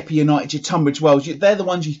Sheppey United, your Tunbridge Wells. They're the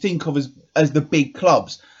ones you think of as the big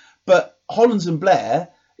clubs. But Hollands and Blair,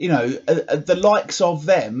 you know, the likes of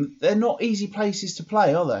them, they're not easy places to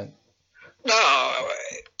play, are they? No,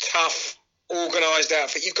 tough, organised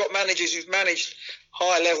outfit. You've got managers who've managed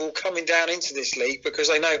high level coming down into this league because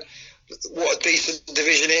they know what a decent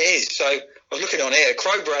division it is. So I was looking on here,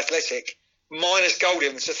 Crowborough Athletic, minus goal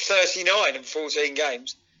difference of 39 in 14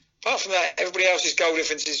 games. Apart from that, everybody else's goal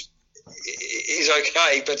difference is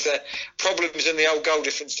okay, but problems in the old goal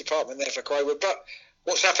difference department there for Crowborough. But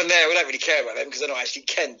what's happened there, we don't really care about them because they're not actually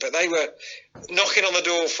Kent, but they were knocking on the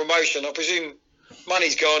door of promotion. I presume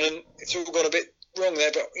money's gone and it's all gone a bit wrong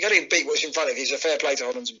there, but you can't even beat what's in front of you, so fair play to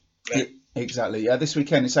Hollands. Yeah, exactly. This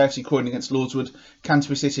weekend it's AFC Croydon against Lordswood,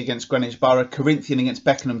 Canterbury City against Greenwich Borough, Corinthian against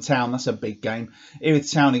Beckenham Town, that's a big game,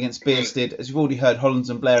 Erith Town against Bearsted, as you've already heard,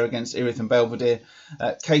 Hollands and Blair against Erith and Belvedere,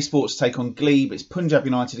 K Sports take on Glebe, it's Punjab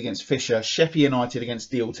United against Fisher, Sheppey United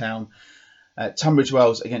against Deal Town, Tunbridge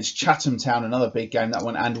Wells against Chatham Town, another big game that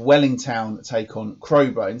one, and Welling Town take on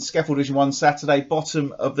Crowborough. In Scaffold Division 1 Saturday,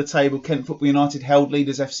 bottom of the table, Kent Football United held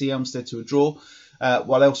leaders FC Elmstead to a draw,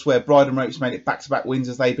 while elsewhere Bryden Ropes made it back-to-back wins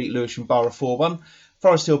as they beat Lewisham Borough 4-1.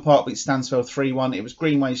 Forest Hill Park beat Stansfeld 3-1. It was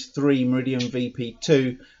Greenways 3, Meridian VP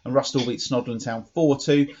 2, and Rustall beat Snodland Town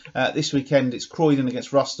 4-2. This weekend it's Croydon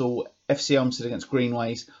against Rustall, FC Elmstead against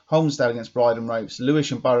Greenways, Holmesdale against Bryden Ropes,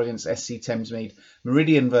 Lewisham Borough against SC Thamesmead,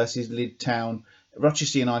 Meridian versus Lydd Town,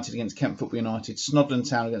 Rochester United against Kent Football United, Snodland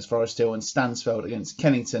Town against Forest Hill, and Stansfeld against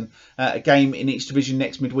Kennington. A game in each division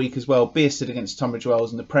next midweek as well. Bearsted against Tunbridge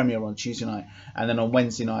Wells in the Premier on Tuesday night. And then on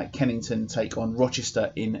Wednesday night, Kennington take on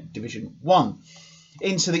Rochester in Division 1.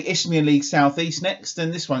 Into the Isthmian League South East next,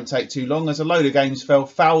 and this won't take too long as a load of games fell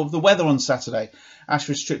foul of the weather on Saturday.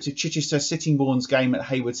 Ashford stripped to Chichester, Sittingbourne's game at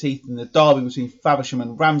Hayward Heath, and the derby between Faversham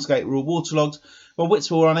and Ramsgate were all waterlogged. Well,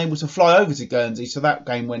 Whitstable were unable to fly over to Guernsey, so that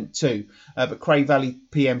game went too. But Cray Valley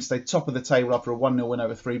PM stayed top of the table after a 1-0 win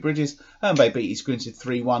over Three Bridges. Herne Bay beat East Grinstead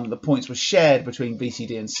 3-1. The points were shared between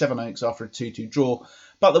VCD and Sevenoaks after a 2-2 draw.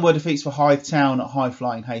 But there were defeats for Hythe Town, High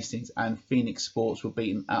Flying Hastings, and Phoenix Sports were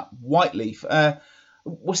beaten at Whiteleaf.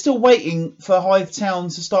 We're still waiting for Hythe Town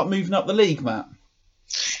to start moving up the league, Matt.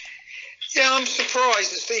 Yeah, I'm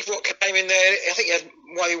surprised that Steve Watt came in there. I think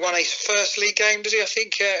he won his first league game, does he? I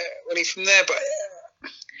think when he's from there. But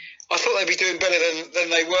I thought they'd be doing better than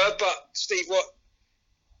they were. But Steve Watt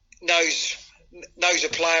knows a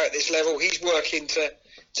player at this level. He's working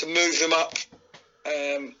to move them up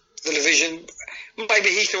the division. Maybe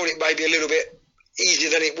he thought it may be a little bit easier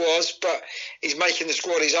than it was, but he's making the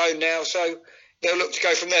squad his own now. So they'll look to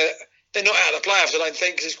go from there. They're not out of the playoffs, I don't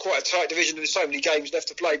think, because it's quite a tight division and there's so many games left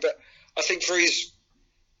to play. But I think for his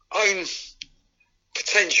own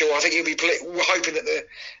potential, I think he'll be hoping that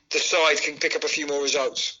the side can pick up a few more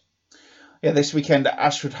results. Yeah, this weekend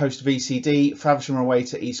Ashford host VCD, Faversham are away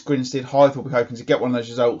to East Grinstead. Hythe will be hoping to get one of those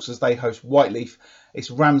results as they host Whiteleaf. It's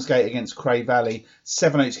Ramsgate against Cray Valley,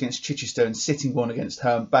 Sevenoaks against Chichester, and Sittingbourne against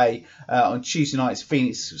Herne Bay. On Tuesday night, it's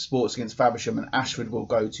Phoenix Sports against Faversham, and Ashford will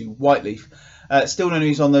go to Whiteleaf. Still no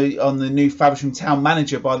news on the new Faversham town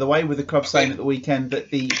manager, by the way, with the club saying at the weekend that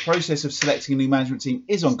the process of selecting a new management team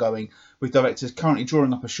is ongoing, with directors currently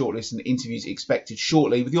drawing up a shortlist and interviews expected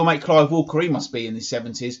shortly. With your mate Clive Walker, he must be in his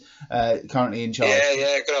 70s, currently in charge.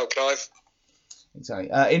 Yeah, good old Clive.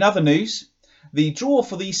 Exactly. In other news, the draw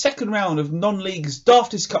for the second round of non-league's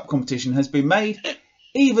Daftest Cup competition has been made,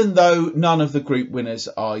 even though none of the group winners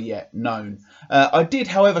are yet known. I did,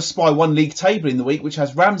 however, spy one league table in the week, which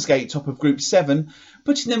has Ramsgate top of Group 7,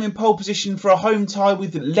 putting them in pole position for a home tie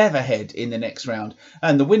with Leatherhead in the next round.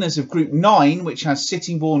 And the winners of Group 9, which has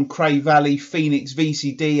Sittingbourne, Cray Valley, Phoenix,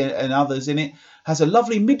 VCD and others in it, has a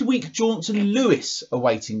lovely midweek jaunt to Lewis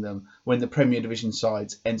awaiting them when the Premier Division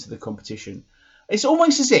sides enter the competition. It's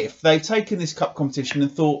almost as if they've taken this cup competition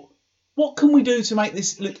and thought, what can we do to make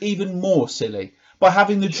this look even more silly by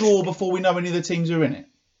having the draw before we know any of the teams are in it?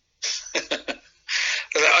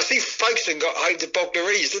 I think Folkestone got home to Bognor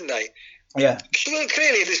Regis, didn't they? Yeah.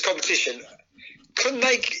 Clearly in this competition, couldn't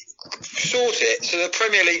they sort it so the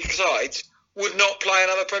Premier League sides would not play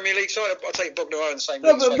another Premier League side? I take Bognor are in the same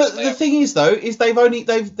league. No, but the thing is, though, is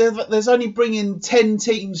there's only bringing 10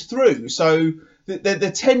 teams through, so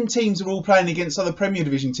the 10 teams are all playing against other Premier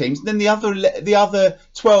Division teams. And then the other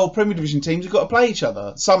 12 Premier Division teams have got to play each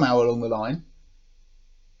other somehow along the line.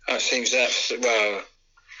 It seems well.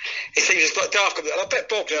 It seems it's like daft. I bet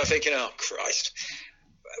Bognor are thinking, oh Christ,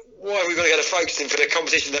 why have we got to go to Folkestone for the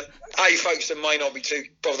competition that Folkestone may not be too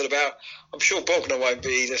bothered about? I'm sure Bognor won't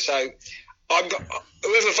be either. So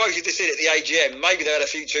whoever voted this in at the AGM, maybe they had a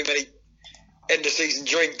few too many end of season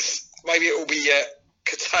drinks. Maybe it will be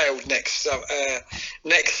curtailed next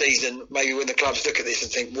season. Maybe when the clubs look at this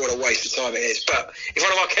and think, what a waste of time it is. But if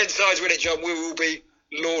one of our Kent sides win it, John, we will be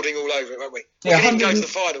lording all over it, won't we? We could even go to the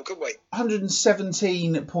final, couldn't we?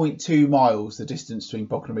 117.2 miles the distance between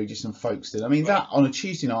Bognor Regis and Folkestone. I mean, that on a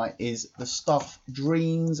Tuesday night is the stuff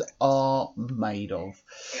dreams are made of.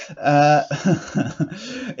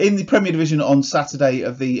 In the Premier Division on Saturday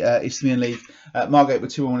of the Isthmian League, Margate were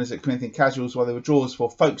 2-1 winners at Corinthian Casuals, while there were draws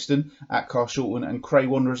for Folkestone at Carshalton and Cray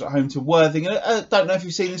Wanderers at home to Worthing. I don't know if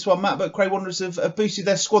you've seen this one, Matt, but Cray Wanderers have boosted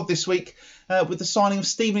their squad this week with the signing of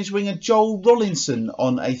Stevenage winger Joel Rollinson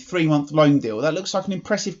on a 3-month loan deal. That looks like an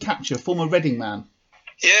impressive capture, former Reading man.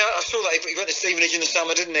 Yeah, I saw that. He went to Stevenage in the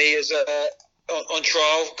summer, didn't he, as on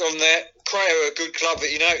trial, gone there. Cray are a good club, but,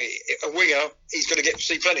 a winger, he's going to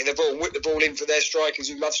see plenty of the ball and whip the ball in for their strikers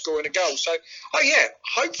who love scoring a goal. So,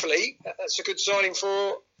 hopefully that's a good signing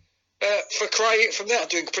for Cray from there.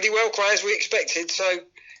 Doing pretty well, Cray, as we expected. So,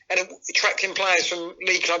 and attracting players from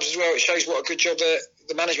league clubs as well. It shows what a good job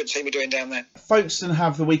the management team are doing down there. Folkestone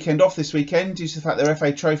have the weekend off this weekend due to the fact their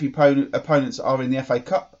FA Trophy opponents are in the FA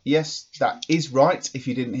Cup. Yes, that is right, if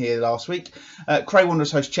you didn't hear last week. Cray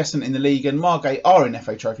Wanderers host Chestnut in the league, and Margate are in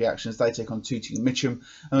FA Trophy action as they take on Tooting and Mitcham.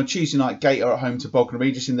 And on Tuesday night, Gate are at home to Bognor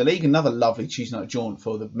Regis in the league. Another lovely Tuesday night jaunt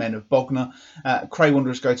for the men of Bognor. Cray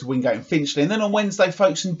Wanderers go to Wingate and Finchley. And then on Wednesday,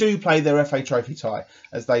 Folkestone do play their FA Trophy tie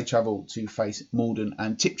as they travel to face Malden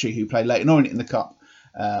and Tiptree, who play later on in the Cup.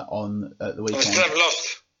 on the weekend. Still haven't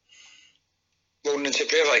lost. Northern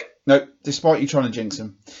Tiptree, have they? No, despite you trying to jinx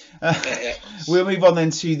them. Yeah. We'll move on then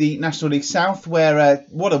to the National League South, where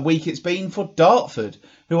what a week it's been for Dartford,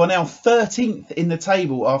 who are now 13th in the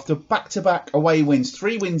table after back-to-back away wins.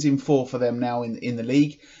 3 wins in 4 for them now in the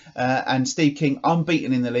league. And Steve King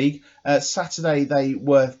unbeaten in the league. Saturday they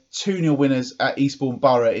were 2-0 winners at Eastbourne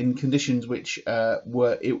Borough in conditions which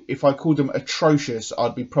were, if I called them atrocious,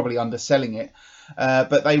 I'd be probably underselling it.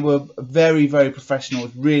 But they were very, very professional.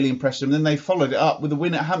 It really impressed them. Then they followed it up with a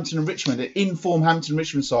win at Hampton and Richmond, an in-form Hampton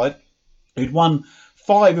Richmond side who'd won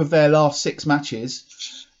 5 of their last 6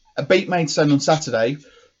 matches, beat Maidstone on Saturday,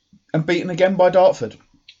 and beaten again by Dartford.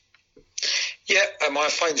 Yeah, my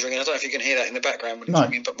phone's ringing. I don't know if you can hear that in the background when it's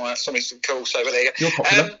ringing, but somebody's cool. So there you go. You're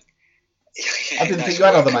popular. Yeah, I didn't think you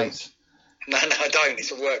had other mates. No, I don't.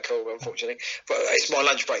 It's a work call, unfortunately. But it's my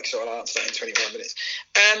lunch break, so I'll answer that in 25 minutes.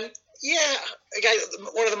 Yeah, again,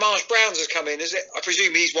 one of the Marsh Browns has come in, is it? I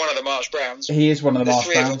presume he's one of the Marsh Browns. He is one of the Marsh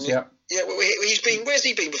Browns, yeah. Yeah, well, where's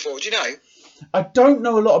he been before? Do you know? I don't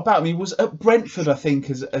know a lot about him. He was at Brentford, I think,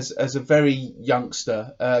 as a very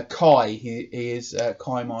youngster. Kai, he is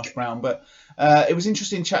Kai Marsh Brown. But it was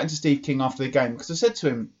interesting chatting to Steve King after the game, because I said to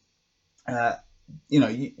him,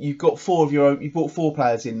 you've got 4 of your own. You brought 4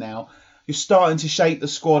 players in now. You're starting to shape the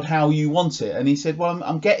squad how you want it. And he said, well,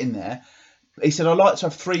 I'm getting there. He said, I'd like to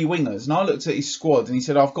have 3 wingers. And I looked at his squad and he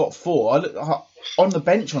said, I've got 4. On the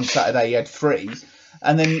bench on Saturday, he had 3.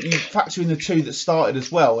 And then you factor in the 2 that started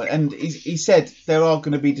as well. And he said there are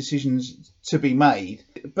going to be decisions to be made.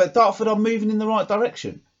 But Dartford are moving in the right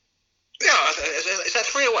direction. Yeah, is that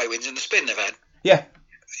 3 away wins in the spin they've had? Yeah.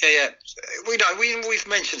 Yeah. We've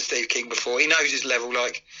mentioned Steve King before. He knows his level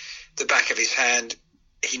like the back of his hand.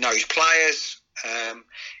 He knows players.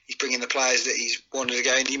 He's bringing the players that he's wanted to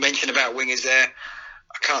go in. You mentioned about wingers there.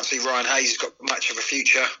 I can't see Ryan Hayes has got much of a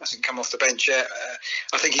future. Hasn't come off the bench yet.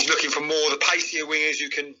 I think he's looking for more the pacier wingers who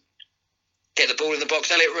can get the ball in the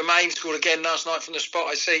box. Elliot Romain scored again last night from the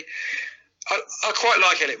spot. I quite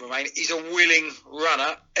like Elliot Romain. He's a willing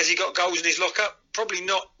runner. Has he got goals in his lockup? Probably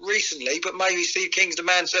not recently, but maybe Steve King's the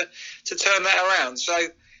man to turn that around. So,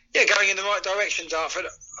 yeah, going in the right direction, Dartford.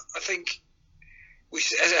 I think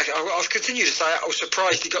I've continued to say I was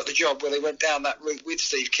surprised he got the job where they went down that route with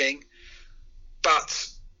Steve King, but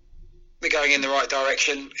they're going in the right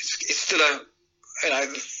direction. It's still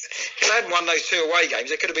if they hadn't won those 2 away games,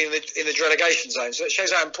 they could have been in the relegation zone. So it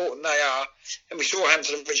shows how important they are. And we saw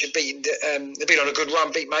Hampton and Richmond they've been on a good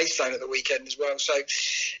run, beat Maidstone at the weekend as well. So,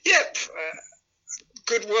 yeah,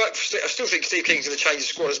 good work. I still think Steve King's going to change the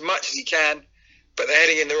squad as much as he can, but they're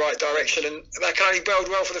heading in the right direction, and that can only bode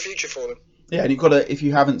well for the future for them. Yeah, and you've got to, if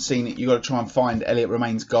you haven't seen it, you've got to try and find Elliot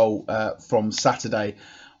Romain's goal from Saturday.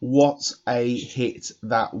 What a hit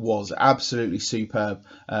that was. Absolutely superb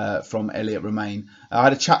from Elliot Romain. I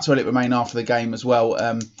had a chat to Elliot Romain after the game as well.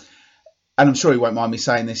 And I'm sure he won't mind me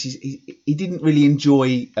saying this. He didn't really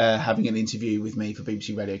enjoy having an interview with me for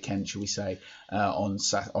BBC Radio Kent, shall we say, on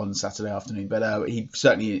Saturday afternoon. But he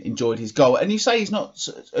certainly enjoyed his goal. And you say he's not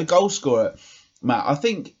a goal scorer, Matt. I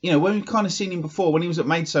think, when we've kind of seen him before, when he was at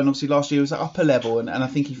Maidstone, obviously last year, he was at upper level, and I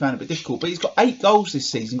think he found it a bit difficult. But he's got 8 goals this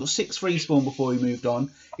season, got 6 for Eastbourne before he moved on.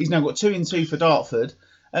 He's now got 2 in 2 for Dartford.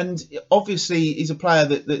 And obviously, he's a player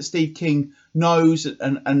that Steve King knows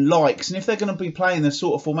and likes. And if they're going to be playing the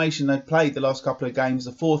sort of formation they've played the last couple of games,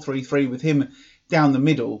 the 4-3-3 with him down the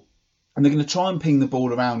middle, and they're going to try and ping the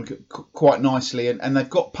ball around quite nicely, and they've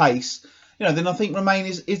got pace, then I think Romain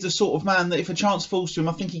is the sort of man that if a chance falls to him,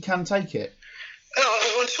 I think he can take it.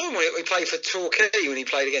 I saw him when he played for Torquay when he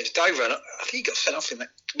played against Dover, and I think he got sent off in that.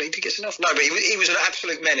 Did he get sent off? No, but he was an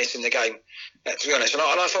absolute menace in the game, to be honest. And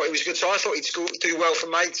I thought he was good. So I thought he'd do well for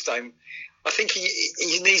Maidstone. I think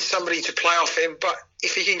he needs somebody to play off him, but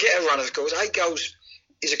if he can get a run of goals, 8 goals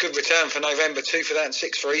is a good return for November, 2 for that and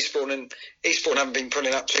 6 for Eastbourne, and Eastbourne haven't been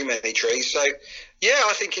pulling up too many trees. So, yeah,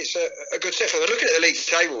 I think it's a good set for them. Looking at the league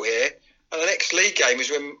table here, and the next league game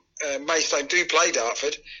is when Maidstone do play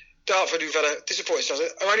Dartford. Dartford, who've had a disappointing start,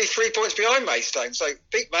 are only 3 points behind Maidstone. So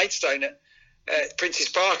beat Maidstone at Prince's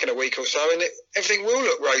Park in a week or so, and everything will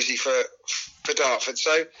look rosy for Dartford.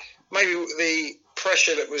 So maybe the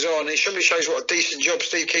pressure that was on, it surely shows what a decent job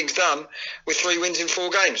Steve King's done with 3 wins in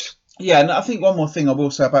 4 games. Yeah, and I think one more thing I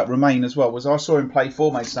will say about Romain as well was I saw him play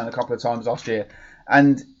for Maidstone a couple of times last year,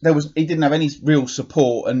 and he didn't have any real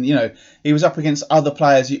support, and he was up against other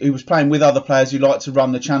players. He was playing with other players who like to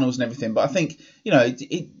run the channels and everything. But I think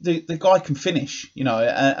the guy can finish, and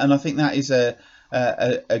I think that is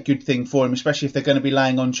a good thing for him, especially if they're going to be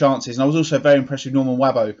laying on chances. And I was also very impressed with Norman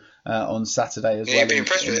Wabo on Saturday as well. You've been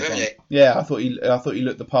impressed with him, haven't you? Yeah, I thought he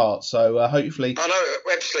looked the part. So hopefully, I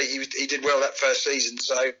know Ebbsfleet he did well that first season.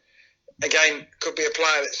 So again, could be a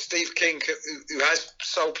player that Steve King, who has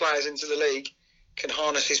sold players into the league, can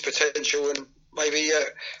harness his potential and maybe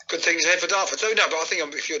good things ahead for Dartford. So no, but I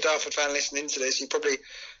think if you're a Dartford fan listening to this, you're probably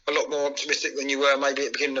a lot more optimistic than you were maybe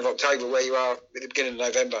at the beginning of October, where you are at the beginning of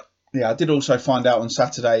November. Yeah, I did also find out on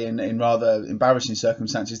Saturday in rather embarrassing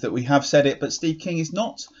circumstances that we have said it, but Steve King is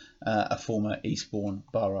not a former Eastbourne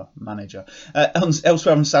Borough manager.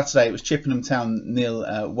 Elsewhere on Saturday, it was Chippenham Town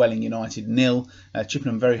 0, Welling United 0.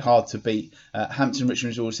 Chippenham very hard to beat. Hampton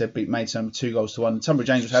Richmond, as always said, beat Maidstone 2-1. Tunbridge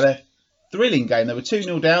Angels had a thrilling game. They were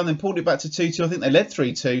 2-0 down, then pulled it back to 2-2. I think they led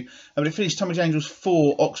 3-2, but it finished Tunbridge Angels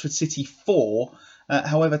 4, Oxford City 4.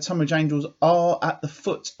 However, Tunbridge Angels are at the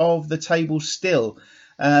foot of the table still.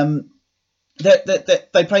 They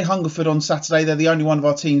play Hungerford on Saturday. They're the only one of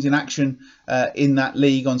our teams in action in that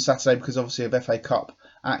league on Saturday because obviously of FA Cup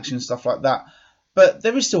action and stuff like that. But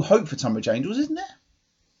there is still hope for Tunbridge Angels, isn't there?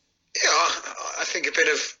 Yeah, I think a bit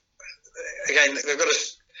of, again, they've got to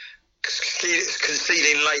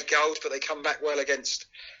conceding late goals, but they come back well against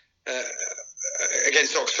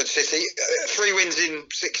Oxford City. 3 wins in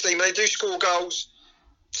 16, but they do score goals.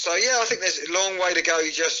 So, yeah, I think there's a long way to go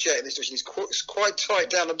just yet in this division. It's quite tight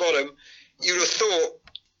down the bottom. You would have thought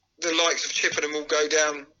the likes of Chippenham will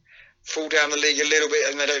fall down the league a little bit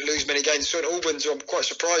and they don't lose many games. So Albans, I'm quite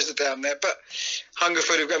surprised they're down there. But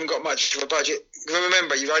Hungerford, who haven't got much of a budget.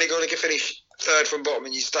 Remember, you've only got to finish third from bottom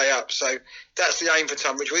and you stay up. So that's the aim for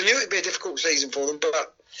Tunbridge. We knew it would be a difficult season for them,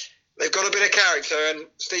 but they've got a bit of character and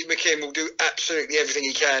Steve McKim will do absolutely everything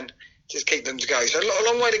he can to keep them to go. So a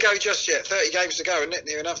long way to go just yet. 30 games to go, isn't it?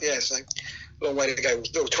 Near enough, yeah. So a long way to go.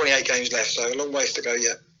 Still 28 games left, so a long ways to go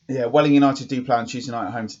yet. Yeah, Welling United do play on Tuesday night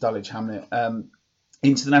at home to Dulwich Hamlet.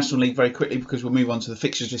 Into the National League very quickly because we'll move on to the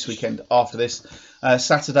fixtures this weekend after this.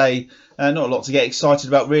 Saturday, not a lot to get excited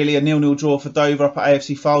about really. A 0-0 draw for Dover up at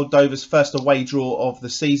AFC Fylde. Dover's first away draw of the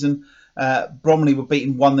season. Bromley were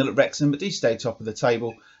beaten 1-0 at Wrexham but do stay top of the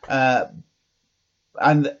table.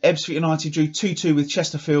 And Ebbsfleet United drew 2-2 with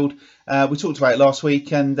Chesterfield. We talked about it last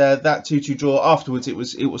week, and that 2-2 draw afterwards, it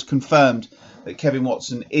was confirmed that Kevin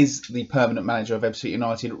Watson is the permanent manager of Ebbsfleet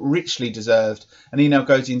United, richly deserved, and he now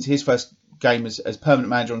goes into his first game as permanent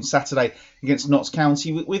manager on Saturday against Notts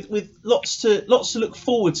County with lots to look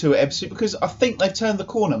forward to at Ebbsfleet because I think they've turned the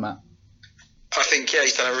corner, Matt. I think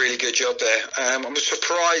he's done a really good job there. I was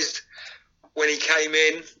surprised when he came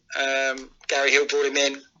in. Gary Hill brought him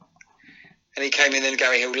in. And he came in and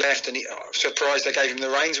Gary Hill left, and I'm surprised they gave him the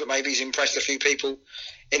reins, but maybe he's impressed a few people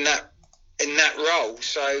in that role.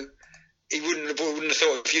 So he wouldn't have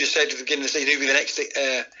thought, if you'd have said at the beginning of the season who'd be the next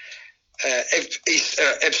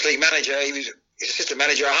Ebbsfleet manager, he's assistant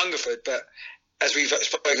manager at Hungerford. But as we've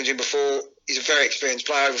spoken to him before, he's a very experienced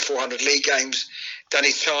player, over 400 league games, done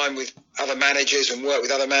his time with other managers and worked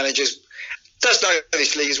with other managers. Does know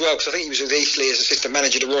this league as well, because I think he was with Eastleigh as assistant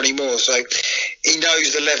manager to Ronnie Moore, so he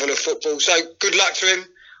knows the level of football. So good luck to him.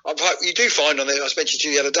 You do find on there, I mentioned to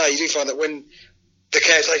you the other day, you do find that when the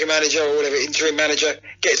caretaker manager or whatever interim manager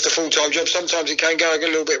gets the full-time job, sometimes it can go a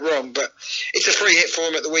little bit wrong. But it's a free hit for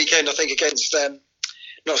him at the weekend, I think, against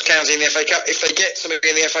Notts County in the FA Cup. If they get something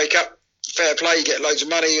in the FA Cup, fair play, you get loads of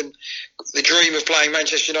money, and the dream of playing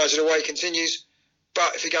Manchester United away continues.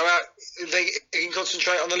 But if you go out, they can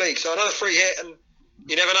concentrate on the league. So another free hit, and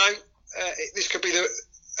you never know. This could be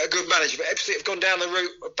a good manager. But Ebbsfleet have gone down the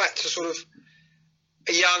route back to sort of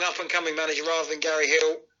a young up-and-coming manager rather than Gary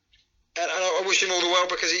Hill. And I wish him all the well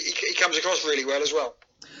because he comes across really well as well.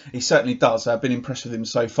 He certainly does. I've been impressed with him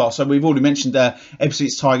so far. So we've already mentioned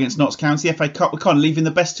Ebbsfleet's tie against Notts County. The FA Cup, we're kind of leaving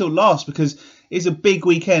the best till last because it's a big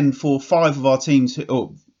weekend for 5 of our teams,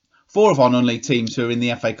 or 4 of our non-league teams who are in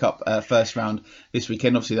the FA Cup first round this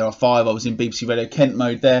weekend. Obviously, there are 5. I was in BBC Radio Kent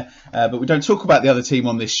mode there, but we don't talk about the other team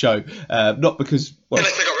on this show. Not because... Well,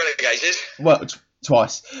 unless they got relegated. Well,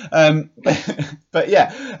 twice. But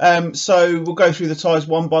yeah, so we'll go through the ties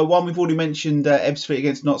one by one. We've already mentioned Ebbsfleet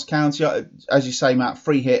against Notts County. As you say, Matt,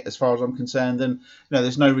 free hit as far as I'm concerned. And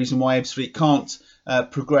there's no reason why Ebbsfleet can't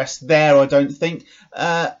progress there, I don't think.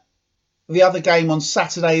 The other game on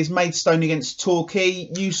Saturday is Maidstone against Torquay.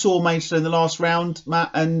 You saw Maidstone in the last round,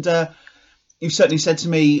 Matt, and you've certainly said to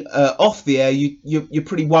me off the air you're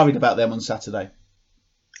pretty worried about them on Saturday.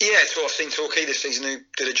 Yeah, so I've seen Torquay this season who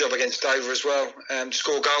did a job against Dover as well.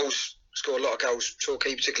 Score a lot of goals.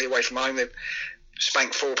 Torquay, particularly away from home, they've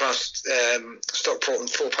spanked 4 past Stockport and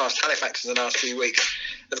 4 past Halifax in the last few weeks.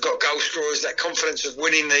 They've got goal scorers, that confidence of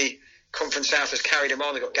winning the Conference South has carried them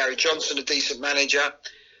on. They've got Gary Johnson, a decent manager.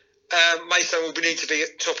 Maidstone will need to be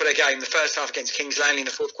at top of their game. The first half against Kings Langley in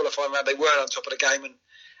the fourth qualifying round, they weren't on top of the game, and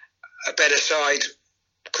a better side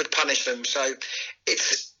could punish them. So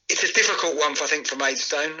it's a difficult one, I think, for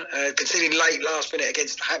Maidstone. Conceding late last minute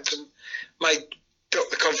against Hampton may drop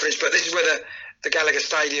the confidence, but this is where the Gallagher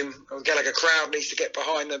Stadium or the Gallagher crowd needs to get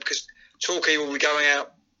behind them, because Torquay will be going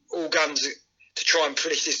out all guns to try and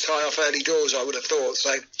finish this tie off early doors, I would have thought.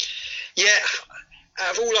 So, yeah,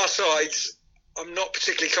 out of all our sides, I'm not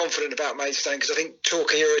particularly confident about Maidstone, because I think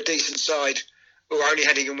Torquay are a decent side who are only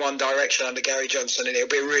heading in one direction under Gary Johnson, and it'll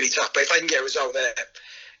be really tough. But if they can get a result there,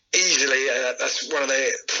 easily, that's one of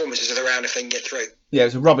the performances of the round if they can get through. Yeah, it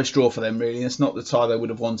was a rubbish draw for them, really. It's not the tie they would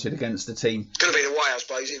have wanted against the team. Could have been away, I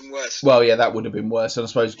suppose, even worse. Well, yeah, that would have been worse. And I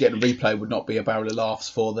suppose getting a replay would not be a barrel of laughs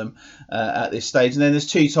for them at this stage. And then there's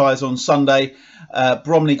two ties on Sunday.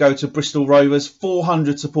 Bromley go to Bristol Rovers.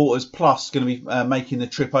 400 supporters plus going to be making the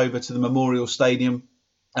trip over to the Memorial Stadium.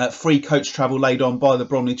 Free coach travel laid on by the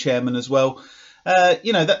Bromley chairman as well.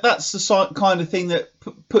 That's the kind of thing that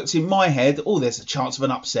puts in my head, there's a chance of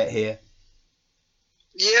an upset here.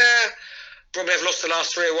 Yeah, Bromley have lost the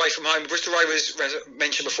last three away from home. Bristol Rovers, as I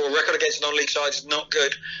mentioned before, record against non-league sides is not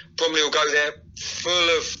good. Bromley will go there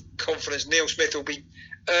full of confidence. Neil Smith will be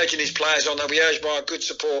urging his players on. They'll be urged by good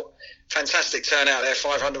support. Fantastic turnout there,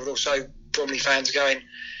 500 or so Bromley fans going.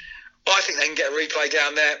 I think they can get a replay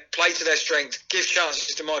down there, play to their strength, give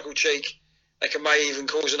chances to Michael Cheek. They may even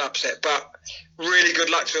cause an upset, but really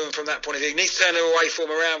good luck to them from that point of view. Needs to turn their away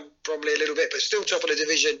form around probably a little bit, but still top of the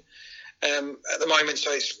division at the moment,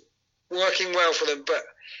 so it's working well for them. But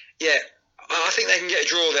yeah, I think they can get a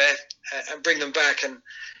draw there and bring them back and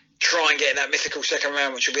try and get in that mythical second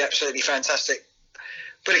round, which will be absolutely fantastic.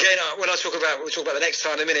 But again, when we'll talk about the next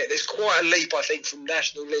time in a minute, there's quite a leap, I think, from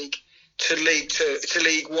National League to League Two to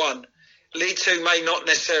League One. League Two may not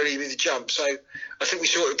necessarily be the jump. So I think we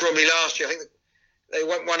saw it with Bromley last year. I think they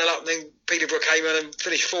went 1-0 up, and then Peterborough came in and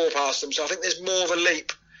finished 4 past them. So I think there's more of a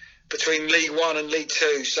leap between League One and League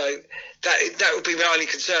Two. So that would be my only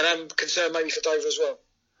concern, and concern maybe for Dover as well.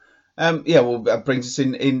 That brings us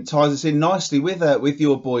in ties us in nicely with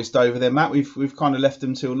your boys Dover there, Matt. We've kind of left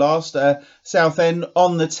them till last. Southend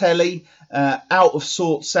on the telly, out of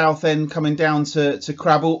sorts. Southend coming down to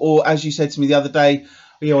Crabble, or as you said to me the other day,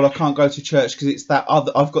 I can't go to church because it's that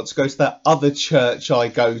other. I've got to go to that other church I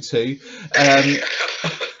go to.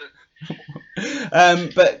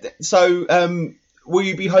 Will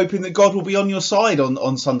you be hoping that God will be on your side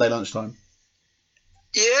on Sunday lunchtime?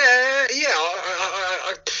 Yeah.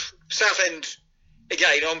 Southend,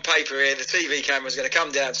 again, on paper here, the TV camera's going to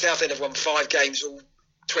come down. Southend have won 5 games all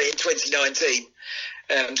in 2019.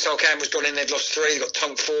 Solcam has gone in, they've lost 3. They've got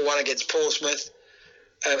tonked 4-1 against Portsmouth.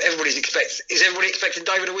 Is everybody expecting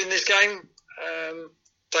Dover to win this game?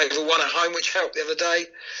 Dover won at home, which helped the other day.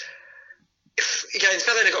 Again,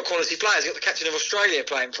 Southend have got quality players. They've got the captain of Australia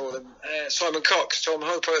playing for them, Simon Cox, Tom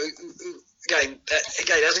Hopper, who again,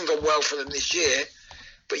 hasn't gone well for them this year.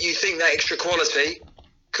 But you think that extra quality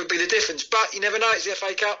could be the difference. But you never know, it's the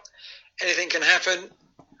FA Cup. Anything can happen.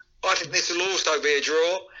 I think this will also be a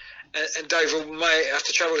draw. And Dover may have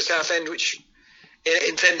to travel to Southend, which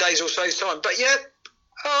in 10 days or so's time. But yeah,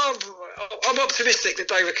 I'm optimistic that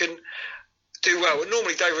Dover can do well. And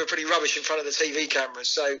normally Dover are pretty rubbish in front of the TV cameras.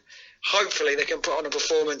 So hopefully they can put on a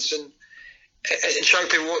performance and show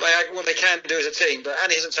people what they can do as a team. But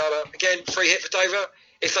Annie Hessenthaler, again, free hit for Dover.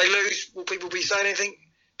 If they lose, will people be saying anything?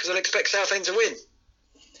 Because they'll expect Southend to win.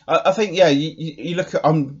 I think, you look at,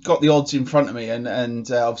 I've got the odds in front of me and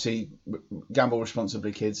obviously gamble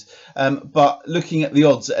responsibly, kids. But looking at the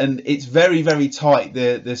odds, and it's very, very tight,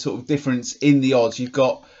 the sort of difference in the odds. You've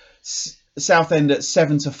got Southend at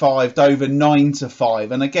 7-5, Dover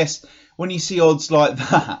 9-5. And I guess when you see odds like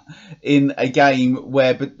that in a game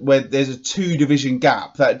where there's a 2-division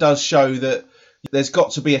gap, that does show that there's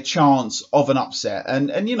got to be a chance of an upset.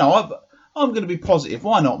 And I'm going to be positive.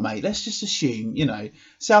 Why not, mate? Let's just assume,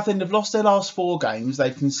 Southend have lost their last 4 games.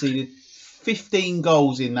 They've conceded 15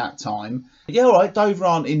 goals in that time. Yeah, all right, Dover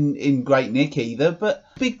aren't in great nick either, but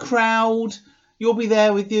big crowd. You'll be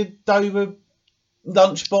there with your Dover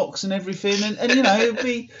lunchbox and everything, and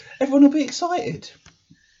everyone will be excited.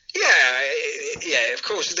 Yeah, of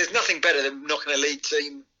course. There's nothing better than knocking a league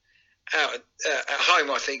team out at home,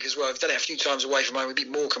 I think, as well. I've done it a few times away from home. We beat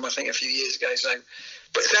Morecambe, I think, a few years ago. So,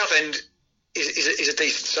 but Southend is a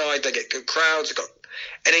decent side. They get good crowds. They've got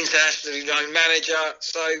an internationally known manager,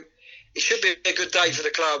 so it should be a good day for the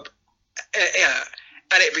club.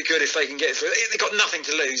 And it'd be good if they can get through. They've got nothing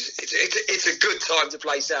to lose. It's a good time to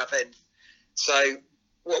play Southend. So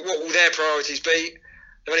what will their priorities be?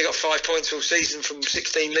 They've only got 5 points all season from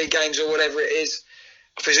 16 league games or whatever it is.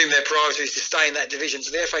 I presume their priority is to stay in that division.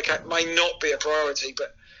 So the FA Cup may not be a priority,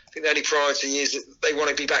 but I think the only priority is that they want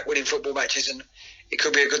to be back winning football matches, and it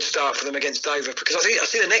could be a good start for them against Dover. Because I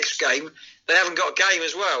see the next game, they haven't got a game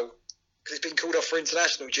as well, because it's been called off for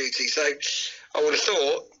international duty. So I would have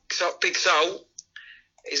thought Big Sol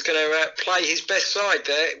is going to play his best side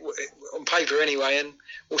there, on paper anyway, and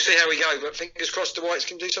we'll see how we go. But fingers crossed the Whites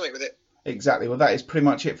can do something with it. Exactly. Well, that is pretty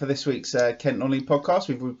much it for this week's Kent Non-League podcast.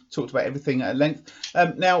 We've talked about everything at length.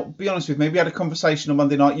 Now, be honest with me, we had a conversation on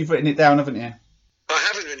Monday night. You've written it down, haven't you? I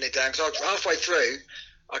haven't written it down because halfway through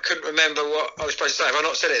I couldn't remember what I was supposed to say. Have I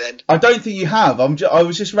not said it then? I don't think you have. I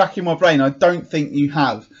was just racking my brain. I don't think you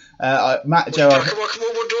have. Matt Gerrard.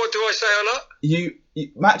 What do I say a lot?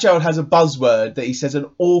 Matt Gerrard has a buzzword that he says an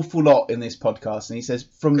awful lot in this podcast, and he says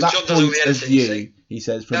from that point of view. He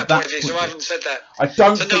says from that point of view. So I haven't said that. I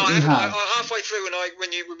don't think you have. Halfway through when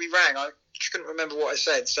we rang, I couldn't remember what I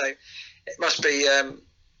said. So it must be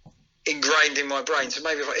ingrained in my brain. So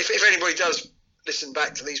maybe if anybody does listen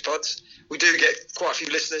back to these pods, we do get quite a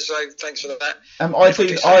few listeners. So thanks for that.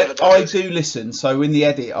 I do listen. So in the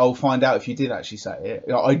edit, I'll find out if you did actually say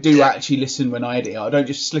it. I do actually listen when I edit. I don't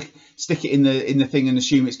just stick it in the thing and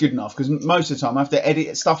assume it's good enough, because most of the time I have to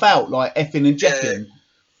edit stuff out, like effing and jeffing.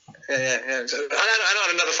 Yeah. So, I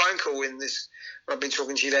had another phone call in this. I've been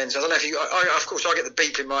talking to you then, so I don't know if you. Of course, I get the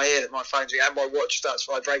beep in my ear that my phone's and my watch starts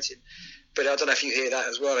vibrating, but I don't know if you hear that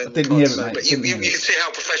as well. I didn't hear it, mate. But you can see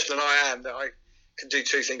how professional I am, that I can do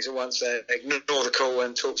two things at once: ignore the call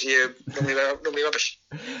and talk to you. Normally rubbish.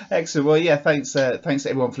 Excellent. Well, yeah. Thanks to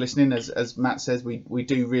everyone for listening. As Matt says, we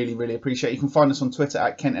do really, really appreciate it. You can find us on Twitter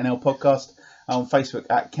at KentNL Podcast, on Facebook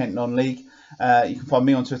at Kent Non-League. You can find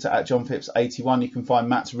me on Twitter at JohnPhipps81. You can find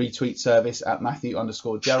Matt's retweet service at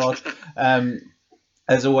Matthew_Gerrard.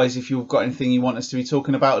 As always, if you've got anything you want us to be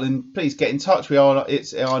talking about, then please get in touch.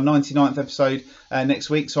 It's our 99th episode next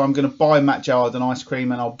week, so I'm going to buy Matt Gerrard an ice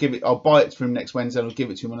cream, and I'll buy it for him next Wednesday, and I'll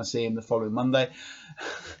give it to him when I see him the following Monday.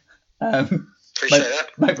 Appreciate that.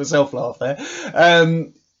 Make myself laugh there.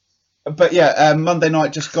 But yeah, Monday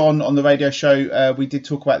night just gone on the radio show, we did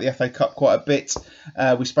talk about the FA Cup quite a bit.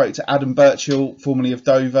 We spoke to Adam Birchall, formerly of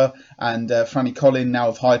Dover, and Franny Collin, now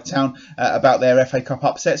of Hyde Town, about their FA Cup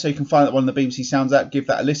upset. So you can find that one on the BBC Sounds app. Give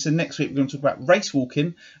that a listen. Next week we're going to talk about race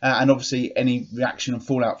walking, and obviously any reaction and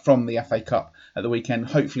fallout from the FA Cup at the weekend.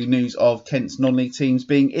 Hopefully news of Kent's non-league teams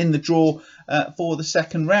being in the draw for the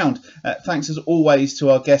second round. Thanks as always to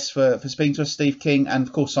our guests for speaking to us, Steve King, and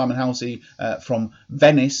of course Simon Halsey from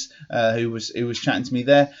Venice, who was chatting to me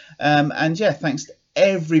there. And yeah, thanks to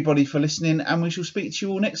everybody for listening, and we shall speak to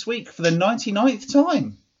you all next week for the 99th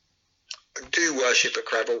time. I do worship at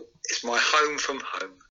Crabble. It's my home from home.